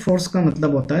 Legitimate force का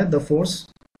मतलब होता है द फोर्स,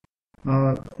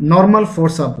 नॉर्मल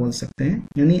फोर्स आप बोल सकते हैं,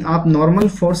 यानी आप नॉर्मल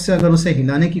फोर्स से अगर उसे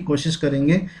हिलाने की कोशिश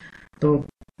करेंगे तो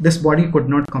this body could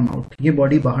not come out, ये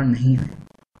बॉडी बाहर नहीं आई।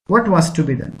 What was to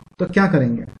be done, तो क्या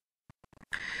करेंगे?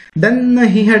 Then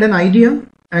he had an idea,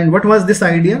 and what was this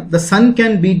idea? The sun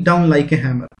can beat down like a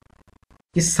hammer.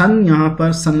 कि सन, यहाँ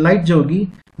पर सनलाइट जो होगी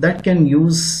that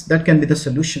can be the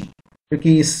solution,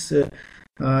 क्योंकि इस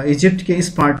इजिप्ट के इस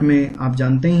पार्ट में आप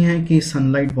जानते ही हैं कि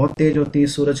सनलाइट बहुत तेज होती है,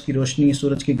 सूरज की रोशनी,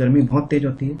 सूरज की गर्मी बहुत तेज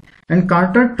होती है। And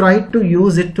quarter tried to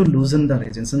use it to लूजन the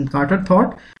resins, and quarter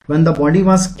thought when the body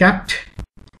was kept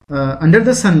under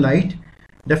the sunlight,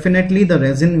 definitely the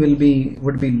resin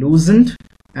would be loosened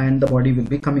and the body will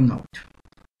be coming out.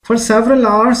 For several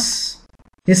hours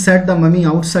he set the mummy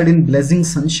outside in blazing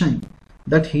sunshine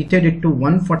that heated it to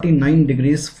 149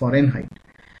 degrees Fahrenheit.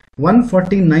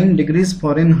 149 degrees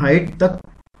Fahrenheit तक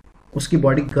उसकी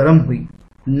body गर्म हुई।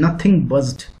 Nothing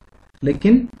buzzed,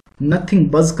 लेकिन nothing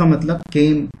buzz का मतलब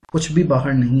कुछ भी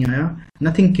बाहर नहीं आया,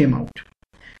 nothing came out.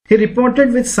 He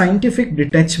reported with scientific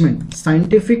detachment,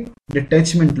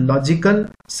 logical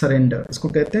surrender, इसको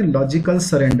कहते हैं logical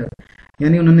surrender,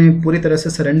 यानी उन्होंने पूरी तरह से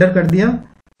सरेंडर कर दिया।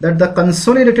 That the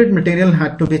consolidated material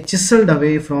had to be chiseled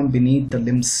away from beneath the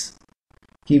limbs,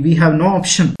 कि we have no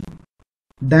option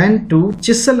than to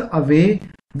chisel away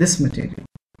this material,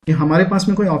 कि हमारे पास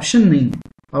में कोई ऑप्शन नहीं है,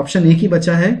 ऑप्शन एक ही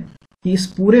बचा है कि इस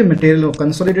पूरे मटेरियल को,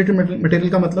 कंसोलिडेटेड मटेरियल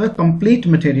का मतलब है कंप्लीट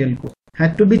मटेरियल को,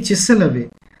 had to be chisel away,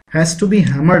 has to be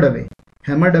hammered away.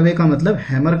 Hammered away का मतलब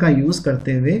हैमर का यूज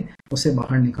करते हुए उसे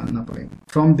बाहर निकालना पड़ेगा।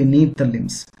 From beneath the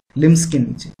limbs, limbs के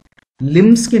नीचे,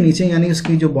 limbs के नीचे यानी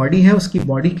उसकी जो बॉडी है उसकी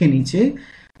बॉडी के नीचे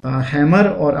हैमर,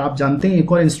 और आप जानते हैं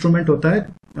एक और इंस्ट्रूमेंट होता है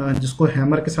जिसको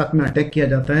हैमर के साथ में अटैक किया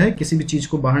जाता है किसी भी चीज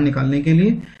को बाहर निकालने के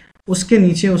लिए, उसके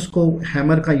नीचे उसको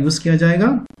हैमर का यूज किया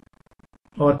जाएगा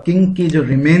और किंग की जो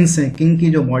रिमेन्स हैं, किंग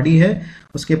की जो बॉडी है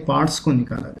उसके पार्ट्स को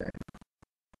निकाला जाएगा।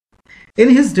 In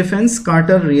his defense,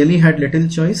 Carter really had little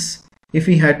choice. If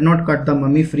he had not cut the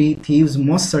mummy free, thieves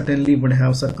most certainly would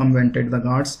have circumvented the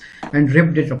guards and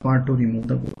ripped it apart to remove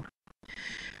the gold.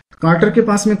 Quarter के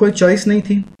पास में कोई choice नहीं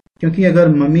थी, क्योंकि अगर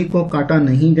mummy को काटा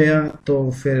नहीं गया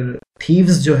तो फिर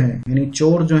थीव्स जो है यानी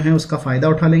चोर जो है उसका फायदा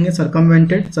उठा लेंगे।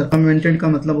 सर्कमवेंटेड का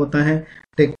मतलब होता है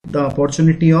टेक द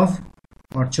अपॉर्चुनिटी ऑफ,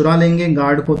 और चुरा लेंगे,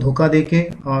 गार्ड को धोखा देके,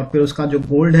 और फिर उसका जो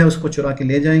गोल्ड है उसको चुरा के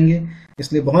ले जाएंगे।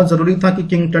 इसलिए बहुत ज़रूरी था कि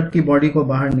किंग टट की बॉडी को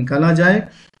बाहर निकाला जाए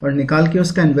और निकाल के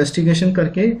उसका इन्वेस्टिगेशन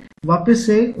करके वापस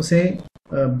से उसे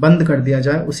बंद कर दिया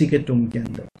जाए उसी के टूम के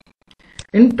अंदर।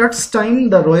 इन टट्स time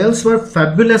the Royals were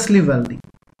fabulously wealthy,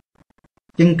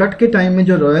 king टट के टाइम में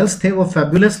जो रॉयल्स थे वो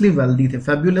फैबुलसली वेल्दी थे।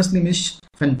 फैबुलसली मींस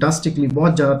फैंटास्टिकली,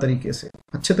 बहुत ज़्यादा तरीके से,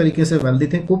 अच्छे तरीके से वेल्दी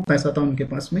थे, खूब पैसा था उनके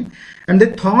पास में। एंड दे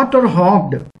थॉट और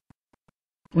हॉप्ड,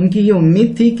 उनकी ये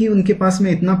उम्मीद थी कि उनके पास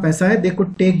में इतना पैसा है, they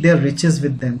could take there riches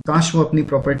with them, काश वो अपनी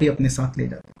प्रॉपर्टी अपने साथ ले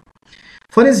जाते।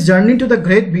 For his journey to the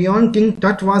great beyond king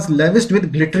टट वाज लेविश्ड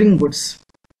विद ग्लिटरिंग गुड्स,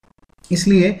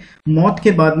 इसलिए मौत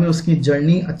के बाद में उसकी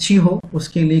जर्नी अच्छी हो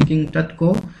उसके लिए किंग टट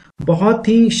को बहुत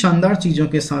ही शानदार चीज़ों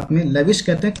के साथ में, लेविश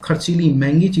कहते हैं खर्चीली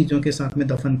महंगी चीज़ों के साथ में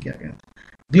दफन किया गया था।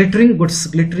 ग्लिटरिंग गुड्स,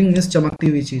 ग्लिटरिंग मीन्स चमकती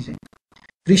हुई चीज़ें,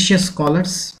 प्रीशियस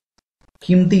कॉलर्स,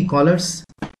 कीमती callers,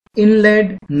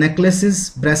 inlaid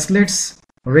necklaces, bracelets,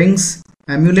 rings,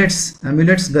 amulets,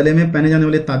 amulets गले में पहने जाने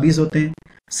वाले ताबीज होते हैं,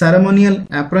 सेरेमोनियल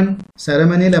एप्रन,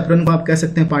 सेरेमोनियल एप्रन को आप कह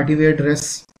सकते हैं party wear dress,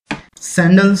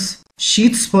 sandals,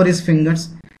 sheets for his fingers,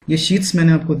 ये शीट्स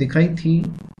मैंने आपको दिखाई थी,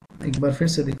 एक बार फिर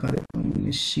से दिखा देता हूँ,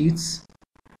 ये शीट्स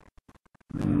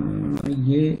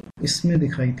ये इसमें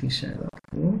दिखाई थी शायद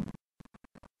आपको,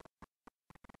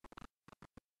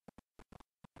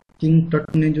 किंग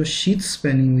टट ने जो शीट्स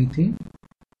पहनी हुई थी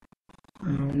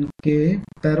उनके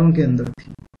पैरों के अंदर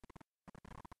थी।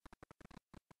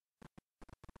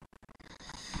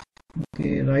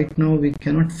 Okay, right now we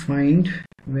cannot find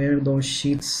where those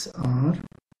sheets are.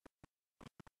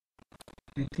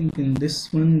 I think in this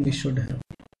one we should have.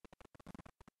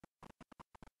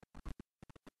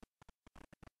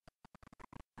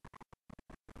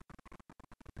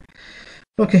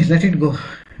 Okay, let it go.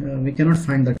 We cannot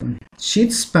find that one.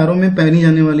 Sheets पैरों में पहनी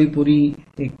जाने वाली पूरी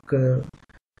एक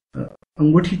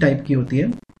अंगूठी टाइप की होती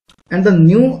है। And the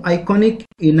new iconic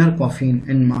inner coffin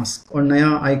and mask, और नया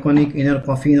आइकॉनिक इनर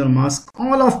कॉफिन और mask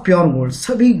all of pure gold,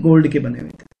 सभी गोल्ड के बने हुए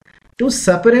थे। टू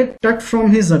सेपरेट टट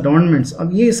फ्रॉम हिज अडॉर्नमेंट्स,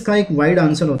 अब ये इसका एक वाइड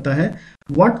आंसर होता है,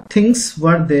 what things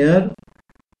were there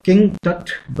king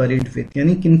टट बरीड विथ,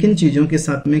 यानी किन किन चीजों के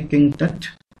साथ में किंग टट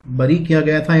बरी किया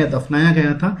गया था या दफनाया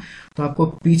गया था। तो आपको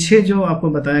पीछे जो आपको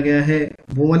बताया गया है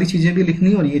वो वाली चीजें भी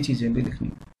लिखनी और ये चीजें भी लिखनी।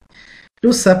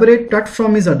 टू सेपरेट टट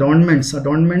फ्रॉम हिज अडॉर्नमेंट्स,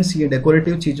 अडॉर्नमेंट्स ये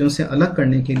डेकोरेटिव चीजों से अलग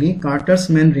करने के लिए कार्टर्स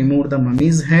man remove the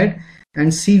mummies head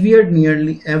and सीवियर्ड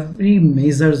nearly every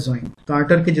major joint,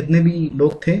 quarter के जितने भी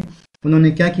लोग थे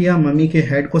उन्होंने क्या किया, ममी के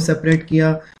हेड को सेपरेट किया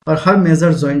और हर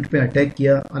मेजर जॉइंट पे अटैक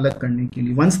किया अलग करने के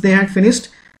लिए। Once they had finished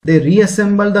they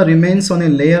reassembled the remains on a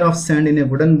layer of sand in a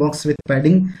wooden box with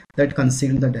padding that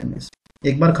concealed the damage।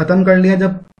 एक बार खत्म कर लिया,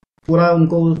 जब पूरा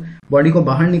उनको बॉडी को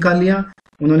बाहर निकाल लिया,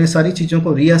 उन्होंने सारी चीजों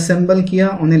को रीअसेंबल किया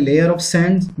on a layer of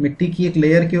sand, मिट्टी की एक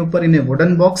लेयर के ऊपर, इन ए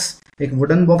वुडन बॉक्स, एक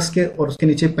वुडन बॉक्स के, और उसके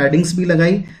नीचे पैडिंग्स भी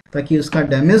लगाई ताकि उसका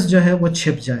डैमेज जो है वो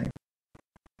छिप जाए।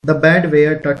 द बैड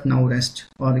वेयर टट नाउ रेस्ट,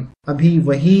 और अभी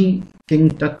वही किंग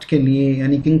टट के लिए,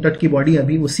 यानी किंग टट की बॉडी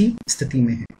अभी उसी स्थिति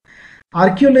में है।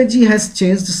 Archaeology has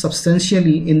changed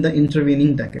substantially in the intervening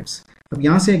decades। अब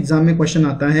यहाँ से एग्जाम में क्वेश्चन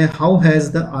आता है, how has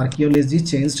the archaeology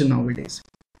changed nowadays?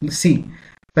 See,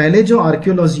 पहले जो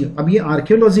आर्कियोलॉजी, अब ये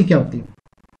आर्कियोलॉजी क्या होती है,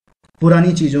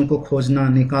 पुरानी चीजों को खोजना,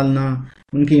 निकालना,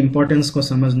 उनकी इंपॉर्टेंस को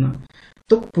समझना।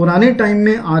 तो पुराने टाइम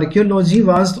में archaeology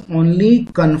was only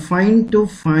confined to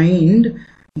find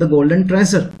the golden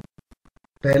treasure.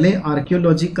 पहले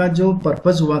आर्कियोलॉजी का जो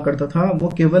पर्पज हुआ करता था वो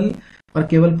केवल और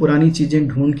केवल पुरानी चीजें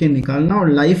ढूंढ के निकालना और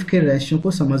लाइफ के रहस्यों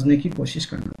को समझने की कोशिश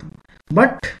करना था।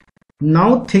 But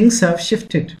now things have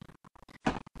shifted.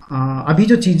 अभी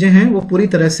जो चीजें हैं वो पूरी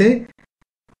तरह से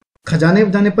खजाने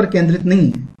वजाने पर केंद्रित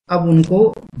नहीं है, अब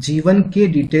उनको जीवन के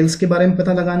डिटेल्स के बारे में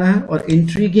पता लगाना है और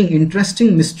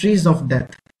इंटरेस्टिंग मिस्ट्रीज ऑफ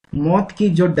डेथ, मौत की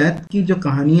जो, डेथ की जो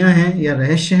कहानियां हैं या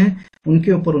रहस्य हैं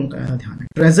उनके ऊपर उनका ध्यान है,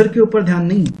 ट्रेजर के ऊपर ध्यान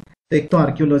नहीं। तो एक तो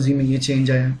आर्कियोलॉजी में ये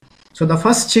चेंज आया। So the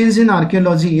first change in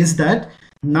archaeology is that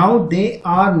now they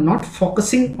are not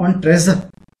focusing on treasure,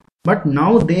 but now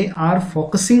they are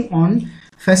focusing on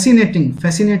fascinating.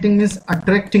 Fascinating means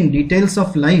attracting details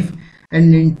of life,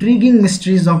 and intriguing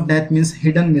mysteries of death means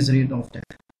hidden misery of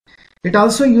death. It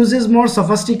also uses more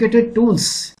sophisticated tools.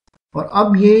 और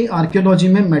अब ये archaeology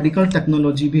में medical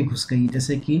technology भी घुस गई,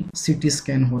 जैसे कि CT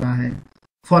scan हो रहा है,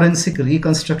 फॉरेंसिक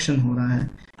रिकंस्ट्रक्शन हो रहा है,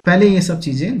 पहले ये सब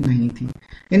चीजें नहीं थी।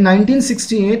 In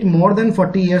 1968, more than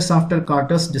 40 years after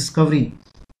Carter's discovery,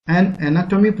 an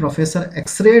anatomy professor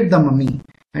x-rayed the mummy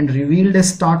and revealed a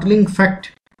startling fact: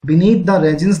 beneath the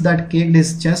regions that caked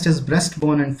his chest, his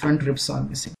breastbone and front ribs are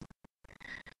missing.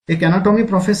 एक anatomy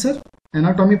professor,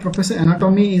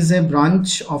 anatomy is a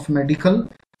branch of medical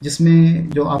जिसमें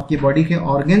जो आपकी body के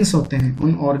organs होते हैं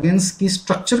उन organs की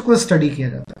structure को स्टडी किया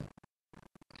जाता है।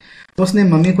 तो उसने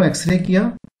मम्मी को एक्सरे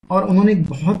किया और उन्होंने एक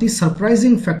बहुत ही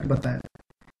सरप्राइजिंग फैक्ट बताया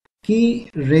कि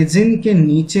रेजिन के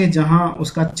नीचे जहां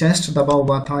उसका चेस्ट दबा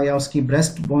हुआ था या उसकी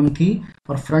ब्रेस्ट बोन थी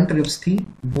और फ्रंट रिब्स थी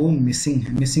वो मिसिंग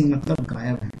है। मिसिंग मतलब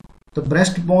गायब है। तो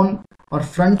ब्रेस्ट बोन और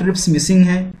फ्रंट रिब्स मिसिंग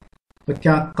है, तो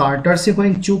क्या कार्टर से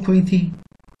कोई चूक हुई थी?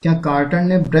 क्या कार्टर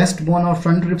ने ब्रेस्ट बोन और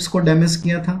फ्रंट रिब्स को डैमेज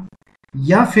किया था?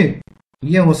 या फिर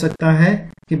ये हो सकता है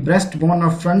कि ब्रेस्ट बोन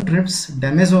और फ्रंट रिब्स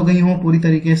डैमेज हो गई हो पूरी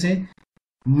तरीके से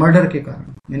मर्डर के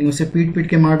कारण, यानी उसे पीट पीट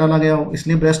के मार डाला गया हो,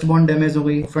 इसलिए ब्रेस्ट बोन डैमेज हो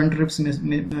गई, फ्रंट रिब्स में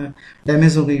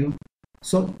डैमेज हो गई हो।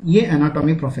 सो ये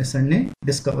एनाटॉमी प्रोफेसर ने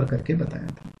डिस्कवर करके बताया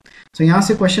था। सो यहाँ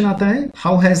से क्वेश्चन आता है,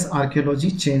 how has archaeology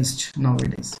changed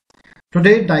nowadays?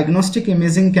 Today, diagnostic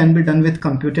imaging can be done with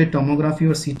computed tomography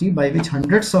or CT, by which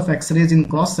hundreds of X-rays in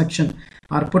cross section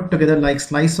are put together like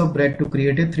slice of bread to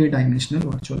create a three-dimensional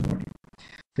virtual body.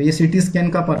 तो ये CT scan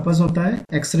का purpose होता है,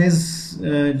 X-rays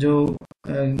जो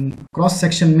cross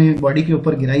section में body के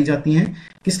ऊपर गिराई जाती हैं,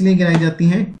 किस लिए गिराई जाती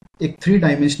हैं? एक three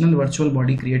dimensional virtual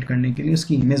body create करने के लिए,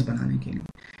 उसकी इमेज बनाने के लिए।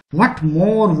 What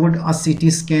more would a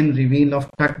CT scan reveal of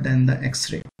टट देन द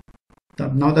एक्सरे?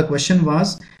 तब नाउ द क्वेश्चन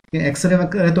वाज कि एक्सरे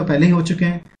वगैरह तो पहले ही हो चुके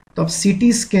हैं, तो अब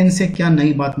CT स्कैन से क्या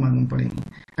नई बात मालूम पड़ेगी?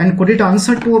 And could it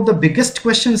answer two of the biggest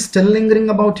question still lingering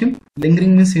about him?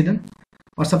 Lingering means hidden.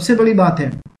 और सबसे बड़ी बात है,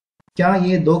 क्या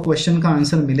ये दो क्वेश्चन का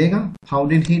आंसर मिलेगा? How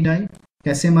did he die?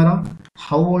 कैसे मरा?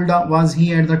 How old was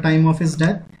he at the time of his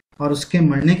death? और उसके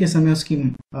मरने के समय उसकी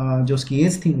जो उसकी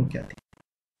एज थी वो क्या थी?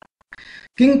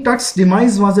 King टट्स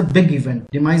demise was a big event.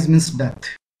 Demise means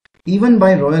death, even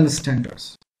bye royal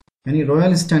standards, यानी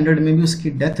रॉयल स्टैंडर्ड में भी उसकी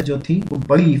डेथ जो थी वो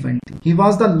बड़ी इवेंट थी। He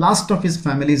was the last of his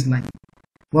families line,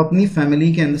 वो अपनी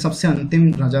फैमिली के अंदर सबसे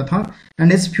अंतिम राजा था।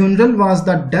 And his funeral was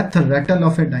the death Ratle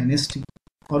of A dynasty,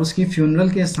 और उसकी फ्यूनरल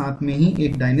के साथ में ही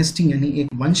एक डायनेस्टी यानी एक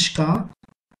वंश का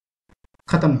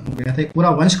खत्म हो गया था, एक पूरा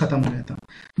वंश खत्म हो गया था।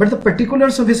 But the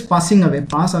particulars of his passing away,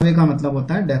 pass away का मतलब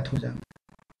होता है डेथ हो जाना,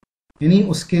 यानी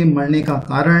उसके मरने का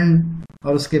कारण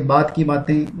और उसके बाद की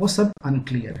बातें वो सब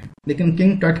अनक्लियर है। लेकिन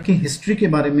किंग टट की हिस्ट्री के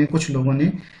बारे में कुछ लोगों ने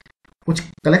कुछ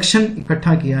कलेक्शन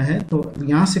इकट्ठा किया है, तो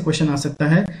यहाँ से क्वेश्चन आ सकता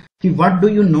है कि what do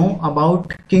you know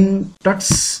about king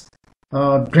टट्स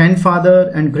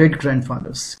grandfather and great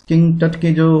grandfathers? King टट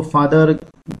के जो फादर,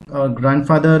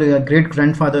 ग्रैंडफादर या ग्रेट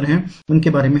ग्रैंडफादर हैं, उनके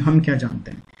बारे में हम क्या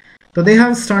जानते हैं? तो they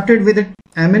have started with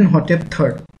एमेनहोटेप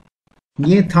III।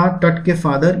 ये था टट के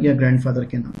फादर या ग्रैंडफादर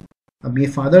के नाम। अब ये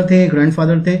फादर थे,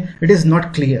 ग्रैंडफादर थे, it is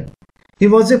not clear. He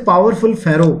was a powerful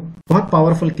फेरो, बहुत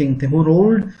पावरफुल किंग थे। वो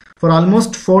ruled for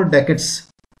almost 4 decades.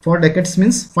 4 decades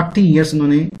means 40 years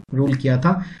उन्होंने रूल किया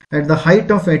था at the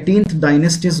height of 18th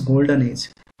dynasties golden age.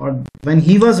 और व्हेन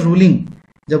ही वाज रूलिंग,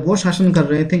 जब वो शासन कर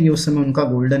रहे थे, ये उस समय उनका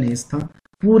गोल्डन एज था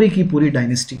पूरी की पूरी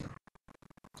डायनेस्टी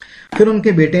का। फिर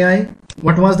उनके बेटे आए।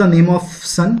 What was the name of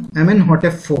sun?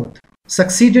 एमेनहोटेप IV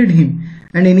succeeded him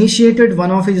and initiated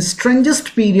one of his strangest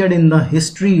period in the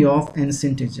history of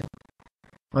ancient Egypt।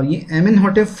 और ये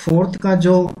एमेनहोटेप IV का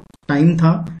जो टाइम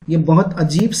था, ये बहुत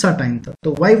अजीब सा टाइम था।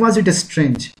 तो why was it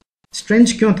strange?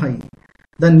 Strange क्यों था ये?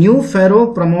 The new pharaoh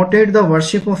promoted the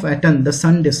worship of Aten, the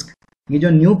sun disk। ये जो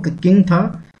न्यू किंग था,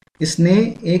 इसने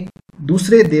एक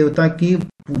दूसरे देवता की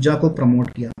पूजा को प्रमोट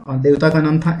किया, और देवता का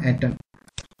नाम था Eton.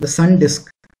 The sun disc,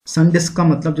 sun disc का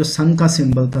मतलब जो सन का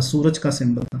सिंबल था, सूरज का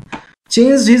सिंबल था।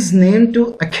 चेंज हिज नेम टू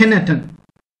अखेनेटन,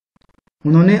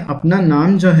 उन्होंने अपना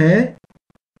नाम जो है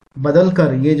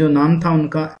बदलकर, ये जो नाम था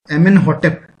उनका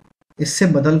एमेनहोटेप, इससे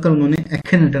बदलकर उन्होंने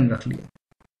अखेनेटन रख लिया।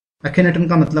 अखेनेटन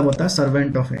का मतलब होता है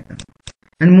servant of Eton.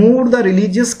 And moved the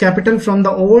religious capital from the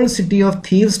old city of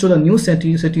thieves to the new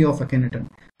city of अखेनेटन,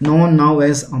 known now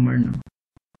as अमरना।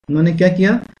 उन्होंने क्या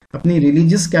किया? अपनी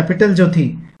रिलीजियस कैपिटल जो थी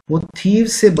वो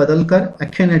थीव्स से बदलकर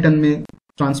अखेनेटन में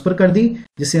ट्रांसफर कर दी,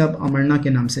 जिसे अब अमरना के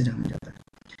नाम से जाना जाता है।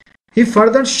 ही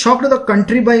further shocked the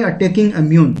country bye attacking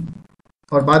immune,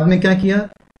 और बाद में क्या किया?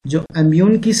 जो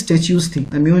अम्यून की स्टेच्यूज थी,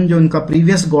 अम्यून जो उनका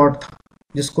प्रीवियस गॉड था,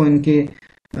 जिसको इनके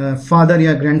फादर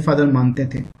या ग्रैंडफादर मानते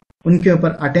थे, उनके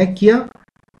ऊपर अटैक किया।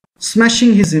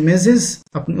 स्मैशिंग हिज इमेजेस,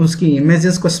 अपनी उसकी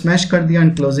इमेजेस को स्मैश कर दिया,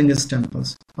 एंड क्लोजिंग हिज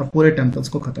टेम्पल्स, और पूरे टेम्पल्स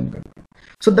को खत्म कर दिया।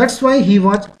 So that's why he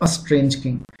was a strange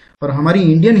king. और हमारी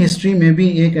इंडियन हिस्ट्री में भी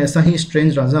एक ऐसा ही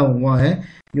स्ट्रेंज राजा हुआ है,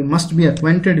 you must be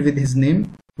acquainted with his name.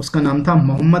 उसका नाम था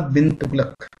मोहम्मद बिन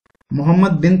तुगलक।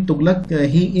 मोहम्मद बिन Tughlaq,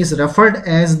 he is referred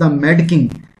as the mad king.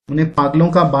 उन्हें पागलों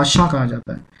का बादशाह कहा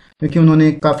जाता है, क्योंकि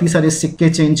उन्होंने काफ़ी सारे सिक्के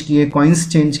चेंज किए, कॉइन्स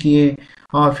चेंज किए,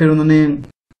 और फिर उन्होंने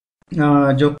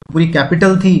जो पूरी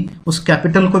कैपिटल थी उस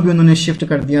कैपिटल को भी उन्होंने शिफ्ट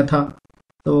कर दिया था।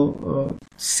 तो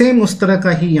सेम उस तरह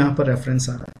का ही यहाँ पर रेफरेंस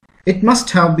आ रहा है। It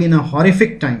must have been a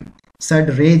horrific time, said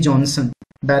Ray Johnson,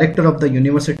 director of the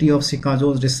University of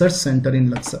Chicago's Research Center in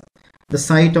Luxor, the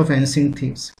site of ancient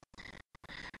thieves.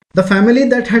 The family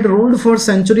that had ruled for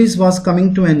centuries was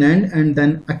coming to an end, and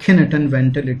then Akhenaten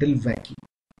went a little wacky.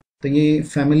 तो ये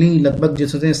family लगभग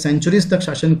जिसने centuries तक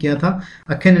शासन किया था,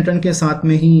 अखेनेटन के साथ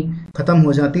में ही खत्म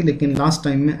हो जाती, लेकिन लास्ट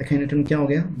टाइम में अखेनेटन क्या हो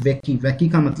गया, वैकी, वैकी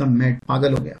का मतलब मैड,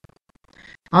 पागल हो गया।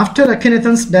 आफ्टर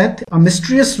अखेनेटन्स डेथ अ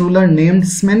mysterious ruler named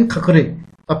स्मेन खकरे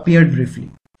appeared briefly,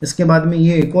 इसके बाद में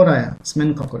ये एक और आया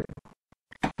स्मेन खकरे,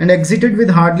 and exerted with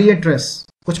hardly A trace,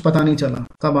 कुछ पता नहीं चला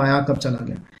कब आया कब चला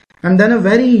गया। And then a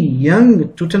very young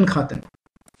टुटनखातन,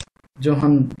 जो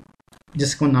हम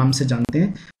जिसको नाम से जानते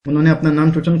हैं, उन्होंने अपना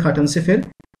नाम टुटनखातन से फिर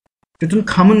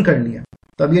टुटनखामन कर लिया।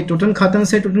 तो अब ये टुटनखातन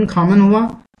से टुटनखामन हुआ,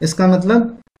 इसका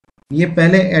मतलब ये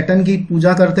पहले एटन की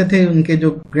पूजा करते थे, उनके जो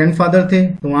ग्रैंडफादर थे,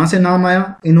 तो वहां से नाम आया,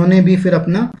 इन्होंने भी फिर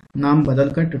अपना नाम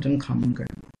बदलकर टुटनखामन कर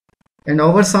लिया। And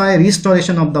ओवरसॉ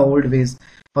restoration of the old veg,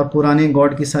 और पुराने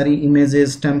गॉड की सारी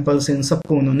इमेजेस, टेम्पल्स, इन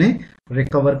सबको उन्होंने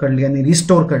रिकवर कर लिया, यानी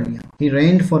रिस्टोर कर लिया। ही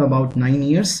रेन्ड फॉर अबाउट 9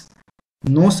 years,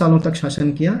 9 सालों तक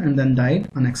शासन किया, एंड देन डाइड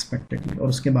अनएक्सपेक्टेडली, और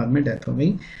उसके बाद में डेथ हो गई।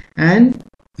 And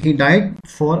he died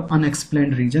for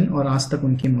unexplained reason, और आज तक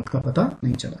उनकी मौत का पता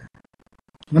नहीं चला है।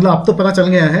 मतलब अब तो पता चल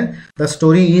गया है, the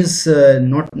story is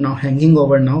not now hanging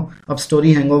over now, अब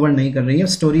स्टोरी हैंग ओवर नहीं कर रही है,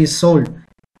 story is sold,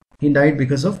 he died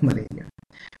because of malaria.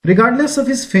 Regardless of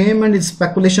his fame and his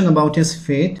speculation about his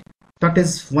fate, Tut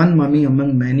is one mummy among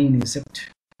many in Egypt.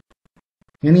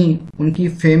 यानी उनकी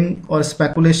fame और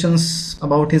speculations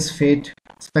about his fate,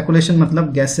 speculation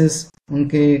मतलब gases,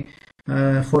 उनके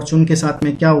Fortune के साथ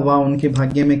में क्या हुआ, उनके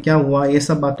भाग्य में क्या हुआ, ये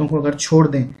सब बातों को अगर छोड़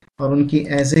दें और उनकी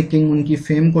एज ए किंग उनकी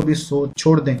फेम को भी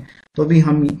छोड़ दें, तो भी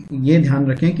हम ये ध्यान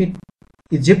रखें कि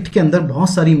इजिप्ट के अंदर बहुत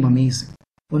सारी ममीज हैं,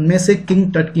 उनमें से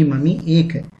किंग टट की ममी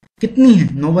एक है। कितनी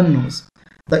है, no one knows.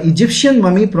 The Egyptian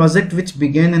mummy project which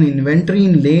began an inventory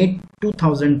in late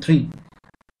 2003.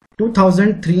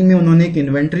 2003 में उन्होंने एक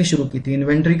इन्वेंट्री शुरू की थी।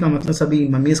 इन्वेंट्री का मतलब सभी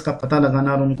ममीज का पता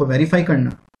लगाना और उनको वेरीफाई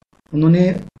करना। उन्होंने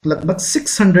लगभग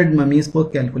 600 ममीज को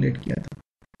कैलकुलेट किया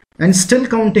था। एंड स्टिल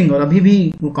काउंटिंग, और अभी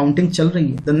भी वो काउंटिंग चल रही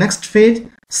है। The next phase,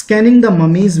 scanning the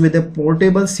mummies with A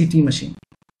portable CT machine.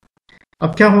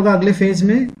 अब क्या होगा अगले फेज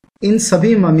में, इन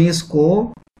सभी ममीज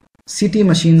को सीटी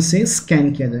मशीन से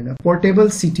स्कैन किया जाएगा, portable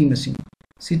CT machine.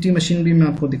 CT machine भी मैं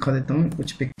आपको दिखा देता हूँ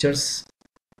कुछ पिक्चर्स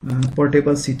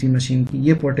पोर्टेबल सीटी मशीन की।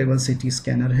 ये पोर्टेबल सीटी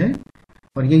स्कैनर है,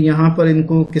 और ये यहाँ पर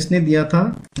इनको किसने दिया था,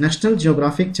 नेशनल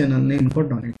जियोग्राफिक चैनल ने इनको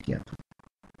डोनेट किया था।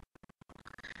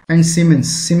 एंड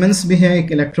सीमेंस भी है,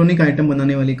 एक इलेक्ट्रॉनिक आइटम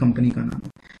बनाने वाली कंपनी का नाम।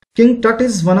 किंग टट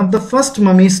is one of the first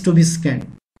mummies to be scan.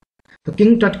 तो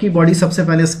किंग टट की बॉडी सबसे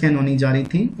पहले स्कैन होनी जा रही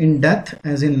थी। In death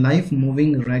as in life,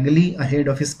 moving रेगली ahead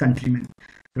of his countryman.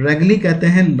 रेगली कहते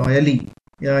हैं लॉयली,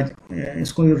 या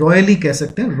इसको रॉयली कह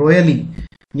सकते हैं, रॉयली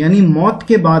यानी मौत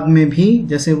के बाद में भी,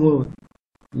 जैसे वो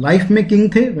लाइफ में किंग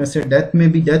थे वैसे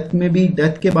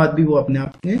डेथ के बाद भी वो अपने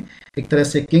आप के एक तरह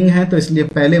से किंग हैं। तो इसलिए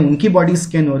पहले उनकी बॉडी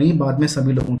स्कैन हो रही, बाद में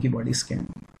सभी लोगों की बॉडी स्कैन हो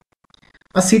रही।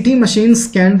 अ CT machine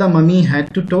scan the mummy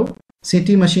head to to.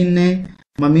 CT machine ने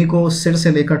ममी को सिर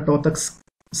से लेकर टो तक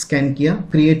स्कैन किया,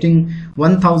 creating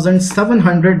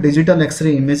 1700 digital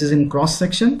x ray images in cross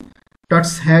section.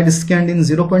 Tut's head scanned in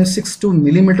 0.62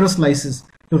 millimeter slices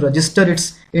to register its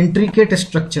intricate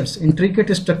structures.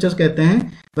 Intricate structures कहते हैं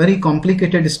very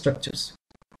complicated structures.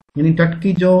 यानी टट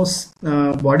की जो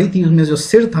बॉडी थी उसमें जो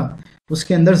सिर था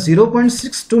उसके अंदर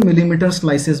 0.62 millimeter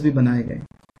slices भी बनाए गए।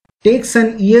 Takes an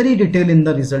eerie detail in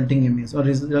the resulting image.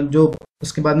 और जो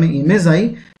उसके बाद में इमेज आई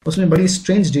उसमें बड़ी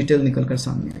स्ट्रेंज डिटेल निकल कर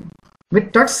सामने आई। With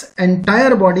Tut's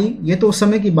entire body, ये तो उस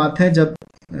समय की बात है जब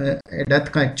डेथ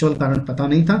का एक्चुअल कारण पता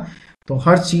नहीं था, तो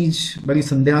हर चीज बड़ी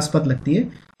संदेहास्पद लगती है।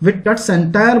 With Tut's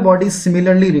entire body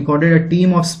similarly recorded, a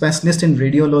team of specialists in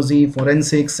radiology,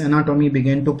 forensics, anatomy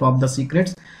began to probe the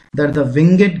secrets that the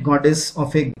winged goddess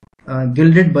of a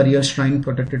gilded burial shrine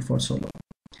protected for so long.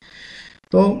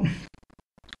 तो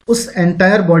उस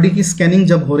entire body की scanning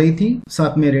जब हो रही थी,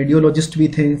 साथ में radiologist भी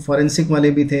थे, फॉरेंसिक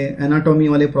वाले भी थे, एनाटॉमी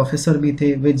वाले प्रोफेसर भी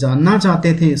थे, वे जानना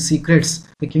चाहते थे सीक्रेट्स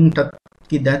कि किंग टट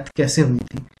की डेथ कैसे हुई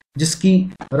थी, जिसकी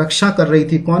रक्षा कर रही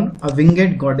थी कौन, अ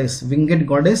विंगेड गॉडेस। विंगेड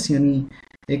गॉडेस यानी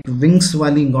एक विंग्स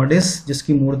वाली गॉडेस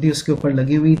जिसकी मूर्ति उसके ऊपर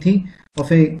लगी हुई थी,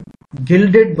 of A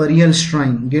gilded burial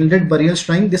shrine. Gilded burial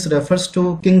shrine, this refers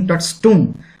to king टट्स टूम।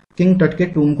 King टट के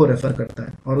टूम को रेफर करता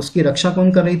है, और उसकी रक्षा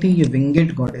कौन कर रही थी, ये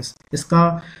विंगेड गॉडेस।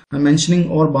 इसका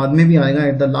मेंशनिंग और बाद में भी आएगा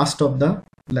at the last of the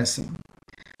lesson.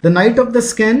 The night of the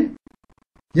scan,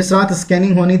 जिस रात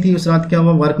स्कैनिंग होनी थी उस रात क्या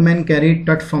हुआ, वर्कमैन कैरीड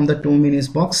टट from the टूम in his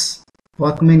box.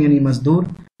 Workman यानी मजदूर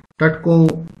टट को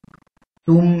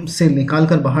टूम से निकाल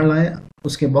कर बाहर लाए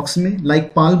उसके बॉक्स में।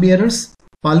 लाइक पाल बियरर्स।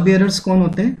 पाल बियरर्स कौन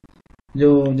होते हैं,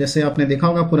 जो जैसे आपने देखा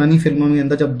होगा पुरानी फिल्मों में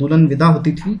अंदर जब दुल्हन विदा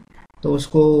होती थी तो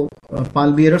उसको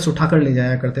पाल बियरर्स उठा कर ले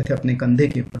जाया करते थे अपने कंधे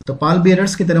के ऊपर। तो पाल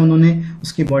बियरर्स की तरह उन्होंने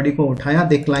उसकी बॉडी को उठाया।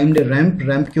 दे क्लाइम्ड ए रैंप,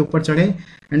 रैंप के ऊपर चढ़े,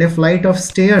 and A flight of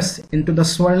stairs into the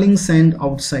swirling sand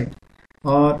outside,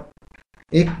 और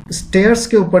एक स्टेयर्स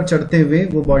के ऊपर चढ़ते हुए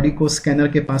वो बॉडी को स्कैनर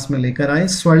के पास में लेकर आए।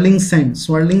 Swirling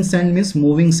sand means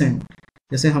moving sand.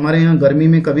 जैसे हमारे यहाँ गर्मी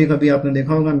में कभी कभी आपने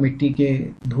देखा होगा मिट्टी के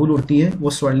धूल उड़ती है, वो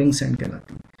स्वर्लिंग सैंड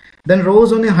कहलाती है। Then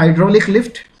rose on A hydraulic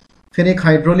lift, फिर एक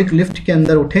हाइड्रोलिक लिफ्ट के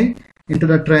अंदर उठे, into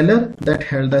the trailer that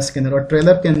held the scanner, और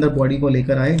ट्रेलर के अंदर बॉडी को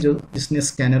लेकर आए जो जिसने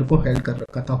स्कैनर को हेल्ड कर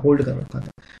रखा था, होल्ड कर रखा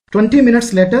था। 20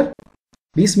 मिनट्स लेटर,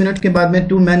 20 मिनट के बाद में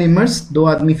 2 men इमर्स, 2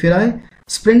 आदमी फिर आए।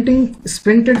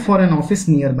 Sprinted for an office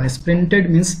near by, sprinted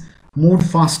means move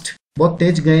fast, बहुत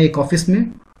तेज गए एक ऑफिस में।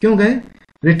 क्यों गए?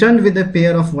 Return with a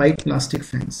pair of white plastic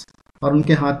fans, और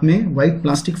उनके हाथ में वाइट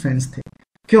प्लास्टिक फैंस थे।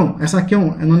 क्यों ऐसा, क्यों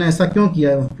इन्होंने ऐसा क्यों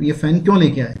किया, ये फैन क्यों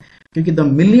लेके आए? क्योंकि the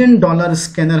 $1 million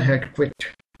scanner had quit,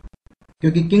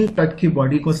 क्योंकि किंग टट की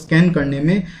बॉडी को स्कैन करने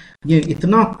में ये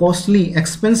इतना costly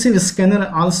expensive scanner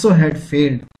also had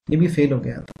failed, ये भी फेल हो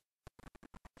गया था।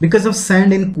 Because of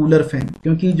sand in cooler fan,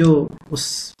 क्योंकि जो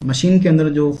उस मशीन के अंदर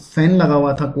जो फैन लगा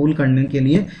हुआ था कूल करने के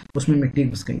लिए, उसमें मिट्टी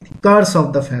घुस गई थी। कर्स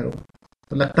ऑफ द फेरो,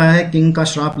 तो लगता है किंग का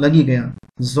श्राप लग ही गया।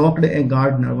 जोक्ड ए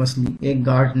गार्ड नर्वसली, एक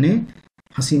गार्ड ने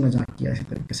हंसी मजाक किया इसी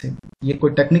तरीके से। ये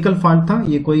कोई टेक्निकल फॉल्ट था,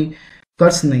 ये कोई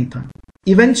कर्स नहीं था।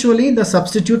 Eventually the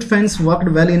substitute fans worked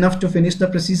well enough to finish the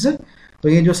procedure, तो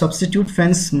ये जो सब्स्टिट्यूट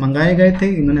फैंस मंगाए गए थे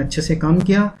इन्होंने अच्छे से काम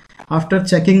किया। After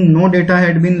checking no data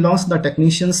had been lost, the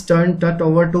technicians turn टट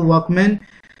ओवर टू वर्कमैन,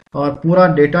 और पूरा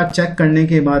डेटा चेक करने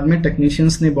के बाद में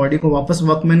टेक्नीशियंस ने बॉडी को वापस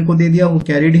वर्कमैन को दे दिया, who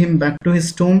carried him back to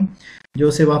his टूम, जो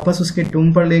उसे वापस उसके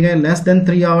टूम पर ले गए। Less than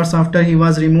 3 hours after he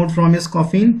was removed from his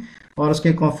coffin, और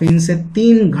उसके कॉफिन से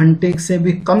 3 घंटे से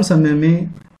भी कम समय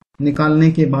में निकालने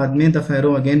के बाद में the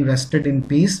ferro again rested in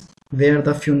peace where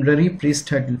the funerary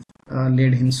priest had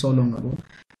lead him so long ago,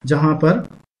 जहाँ पर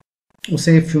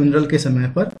उसे फ्यूनरल के समय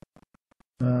पर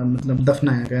मतलब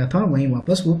दफनाया गया था, वहीं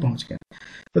वापस वो पहुंच गया।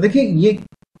 तो देखिए ये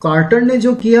कार्टर ने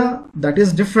जो किया दैट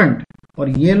इज डिफरेंट, और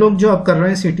ये लोग जो अब कर रहे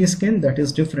हैं CT scan that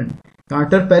is different.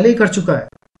 Quarter पहले ही कर चुका है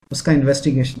उसका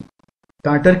इन्वेस्टिगेशन,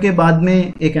 कार्टर के बाद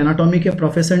में एक एनाटॉमी के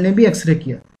प्रोफेसर ने भी एक्सरे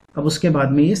किया, अब उसके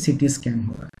बाद में ये सीटी स्कैन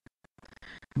हो रहा है।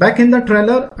 Back in the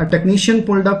trailer a technician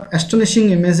pulled up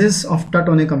astonishing images of टट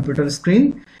on a computer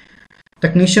screen,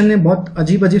 technician ने बहुत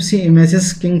अजीब अजीब सी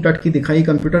इमेजेस किंग टट की दिखाई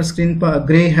कंप्यूटर स्क्रीन पर।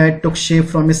 Grey head took shape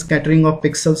from A scattering of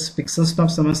pixels, pixels तो आप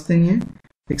समझते ही हैं,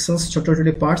 पिक्सल्स छोटे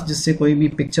छोटे पार्ट्स जिससे कोई भी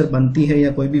पिक्चर बनती है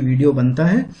या कोई भी वीडियो बनता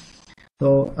है।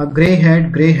 तो अ ग्रे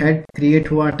हेड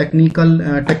क्रिएट हुआ।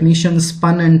 Technician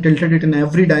spun and tilted it in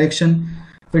every direction,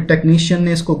 फिर टेक्नीशियन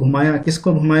ने इसको घुमाया,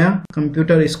 किसको घुमाया?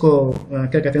 कंप्यूटर इसको क्या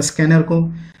कहते हैं, स्कैनर को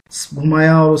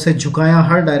घुमाया और उसे झुकाया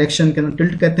हर डायरेक्शन के अंदर।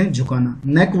 टिल्ट कहते हैं झुकाना।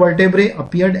 नेक vertebrae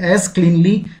appeared as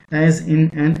cleanly as in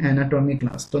an anatomy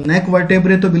class, तो नेक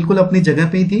वर्टेब्रे तो बिल्कुल अपनी जगह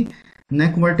पे ही थी।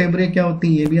 नेक वर्टेब्रे क्या होती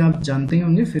है ये भी आप जानते ही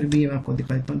होंगे, फिर भी मैं आपको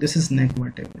दिखा देता हूँ। This is neck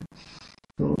vertebrae.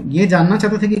 तो ये जानना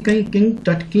चाहते थे कि कहीं किंग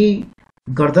टट की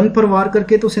गर्दन पर वार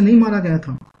करके तो उसे नहीं मारा गया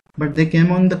था, but they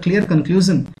came on the clear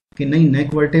conclusion कि नहीं,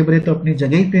 नेक वर्टेब्रे तो अपनी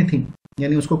जगह ही पे थी,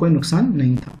 यानी उसको कोई नुकसान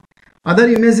नहीं था। Other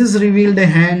images revealed A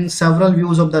hand, several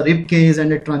views of the rib cage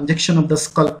and a transaction of the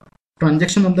skull.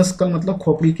 Transaction of the skull मतलब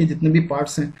खोपड़ी के जितने भी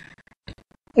पार्ट्स हैं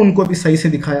उनको भी सही से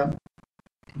दिखाया।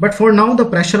 But for now the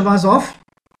pressure was of.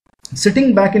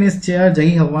 Sitting back in his chair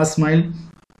जही हवा smiled,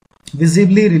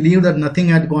 visibly relieved that nothing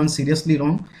had gone seriously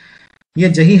wrong. ये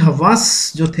जही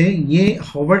हवास जो थे ये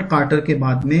हॉवर्ड कार्टर के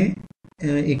बाद में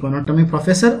एक एनाटॉमी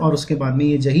प्रोफेसर, और उसके बाद में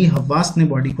ये जही हवास ने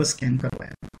बॉडी को स्कैन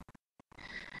करवाया।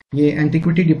 ये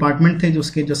एंटिक्विटी डिपार्टमेंट थे जो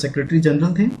उसके जो सेक्रेटरी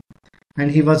जनरल थे,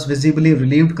 and he was visibly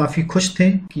relieved, काफ़ी खुश थे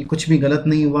कि कुछ भी गलत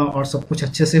नहीं हुआ और सब कुछ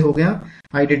अच्छे से हो गया।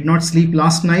 I did not sleep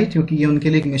last night, क्योंकि ये उनके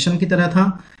लिए एक मिशन की तरह था।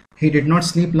 He did not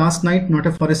sleep last night, not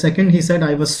for a second. He said,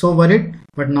 I was so worried,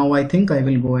 but now I think I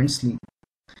will go and sleep.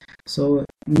 So,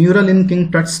 mural in King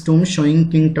Tut's tomb showing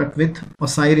King Tut with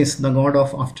Osiris, the god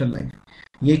of afterlife.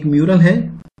 ये एक mural है,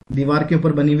 दीवार के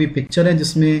ऊपर बनी हुई picture है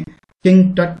जिसमें किंग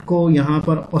टट को यहाँ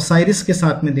पर ओसाइरिस के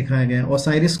साथ में दिखाया गया है।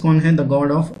 ओसाइरिस कौन है? The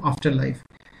God of after life,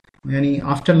 यानी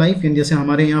आफ्टर लाइफ, जैसे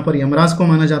हमारे यहाँ पर यमराज को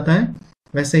माना जाता है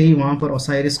वैसे ही वहाँ पर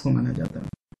ओसाइरिस को माना जाता है।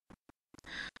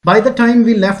 By the time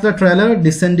we left the trailer,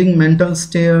 descending mental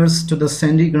stairs to the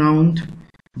sandy ground,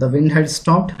 the wind had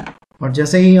stopped. और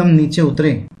जैसे ही हम नीचे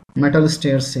उतरे मेटल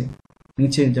स्टेयर्स से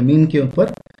नीचे जमीन के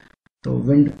ऊपर, तो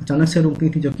विंड अचानक से रुक गई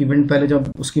थी, जो कि विंड पहले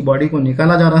जब उसकी बॉडी को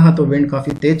निकाला जा रहा तो विंड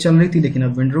काफ़ी तेज चल रही थी, लेकिन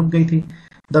अब विंड रुक गई थी।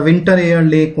 द विंटर एयर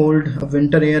ले कोल्ड, अब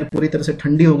विंटर एयर पूरी तरह से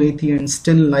ठंडी हो गई थी, and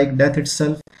still like death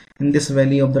itself in this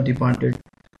valley of the departed.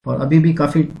 और अभी भी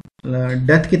काफ़ी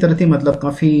डेथ की तरह थी, मतलब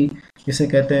काफ़ी जिसे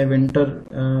कहते हैं winter,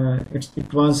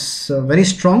 it was very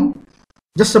strong.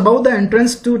 Just about the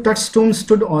entrance to टट्स टूम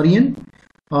stood Orion,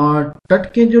 और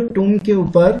तट के जो टूम के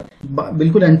ऊपर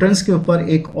बिल्कुल एंट्रेंस के ऊपर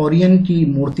एक ओरियन की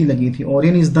मूर्ति लगी थी।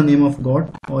 Orion is the name of God,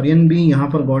 Orion भी यहाँ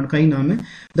पर गॉड का ही नाम है।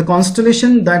 The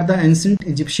constellation that the ancient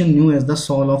Egyptian new age the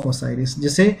soul of Osiris,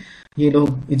 जिसे ये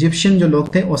लोग इजिप्शियन जो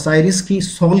लोग थे ओसाइरिस की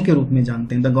सोल के रूप में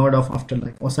जानते हैं, the God of after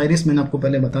life. Osiris मैंने आपको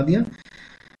पहले बता दिया।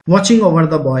 Watching over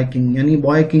the boy king, यानी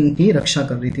बॉय किंग की रक्षा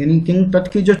कर रही थी, यानी किंग तट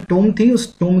की जो टूम थी उस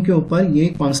टूम के ऊपर ये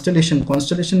कॉन्स्टलेशन,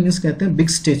 कॉन्स्टलेशन मीन्स कहते हैं बिग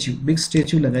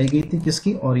स्टेच्यू लगाई गई थी।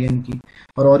 किसकी? ओरियन की।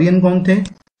 और ओरियन कौन थे?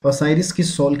 ओसाइरिस की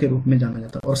सोल के रूप में जाना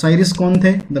जाता है। ओसाइरिस कौन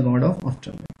थे? The God of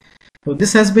after life. So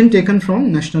this has been taken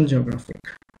from National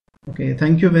Geographic. Okay,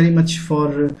 thank you very much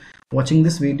for watching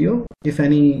this video. If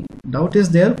any doubt is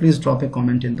there, please drop a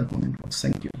comment in the comment box.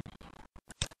 Thank you.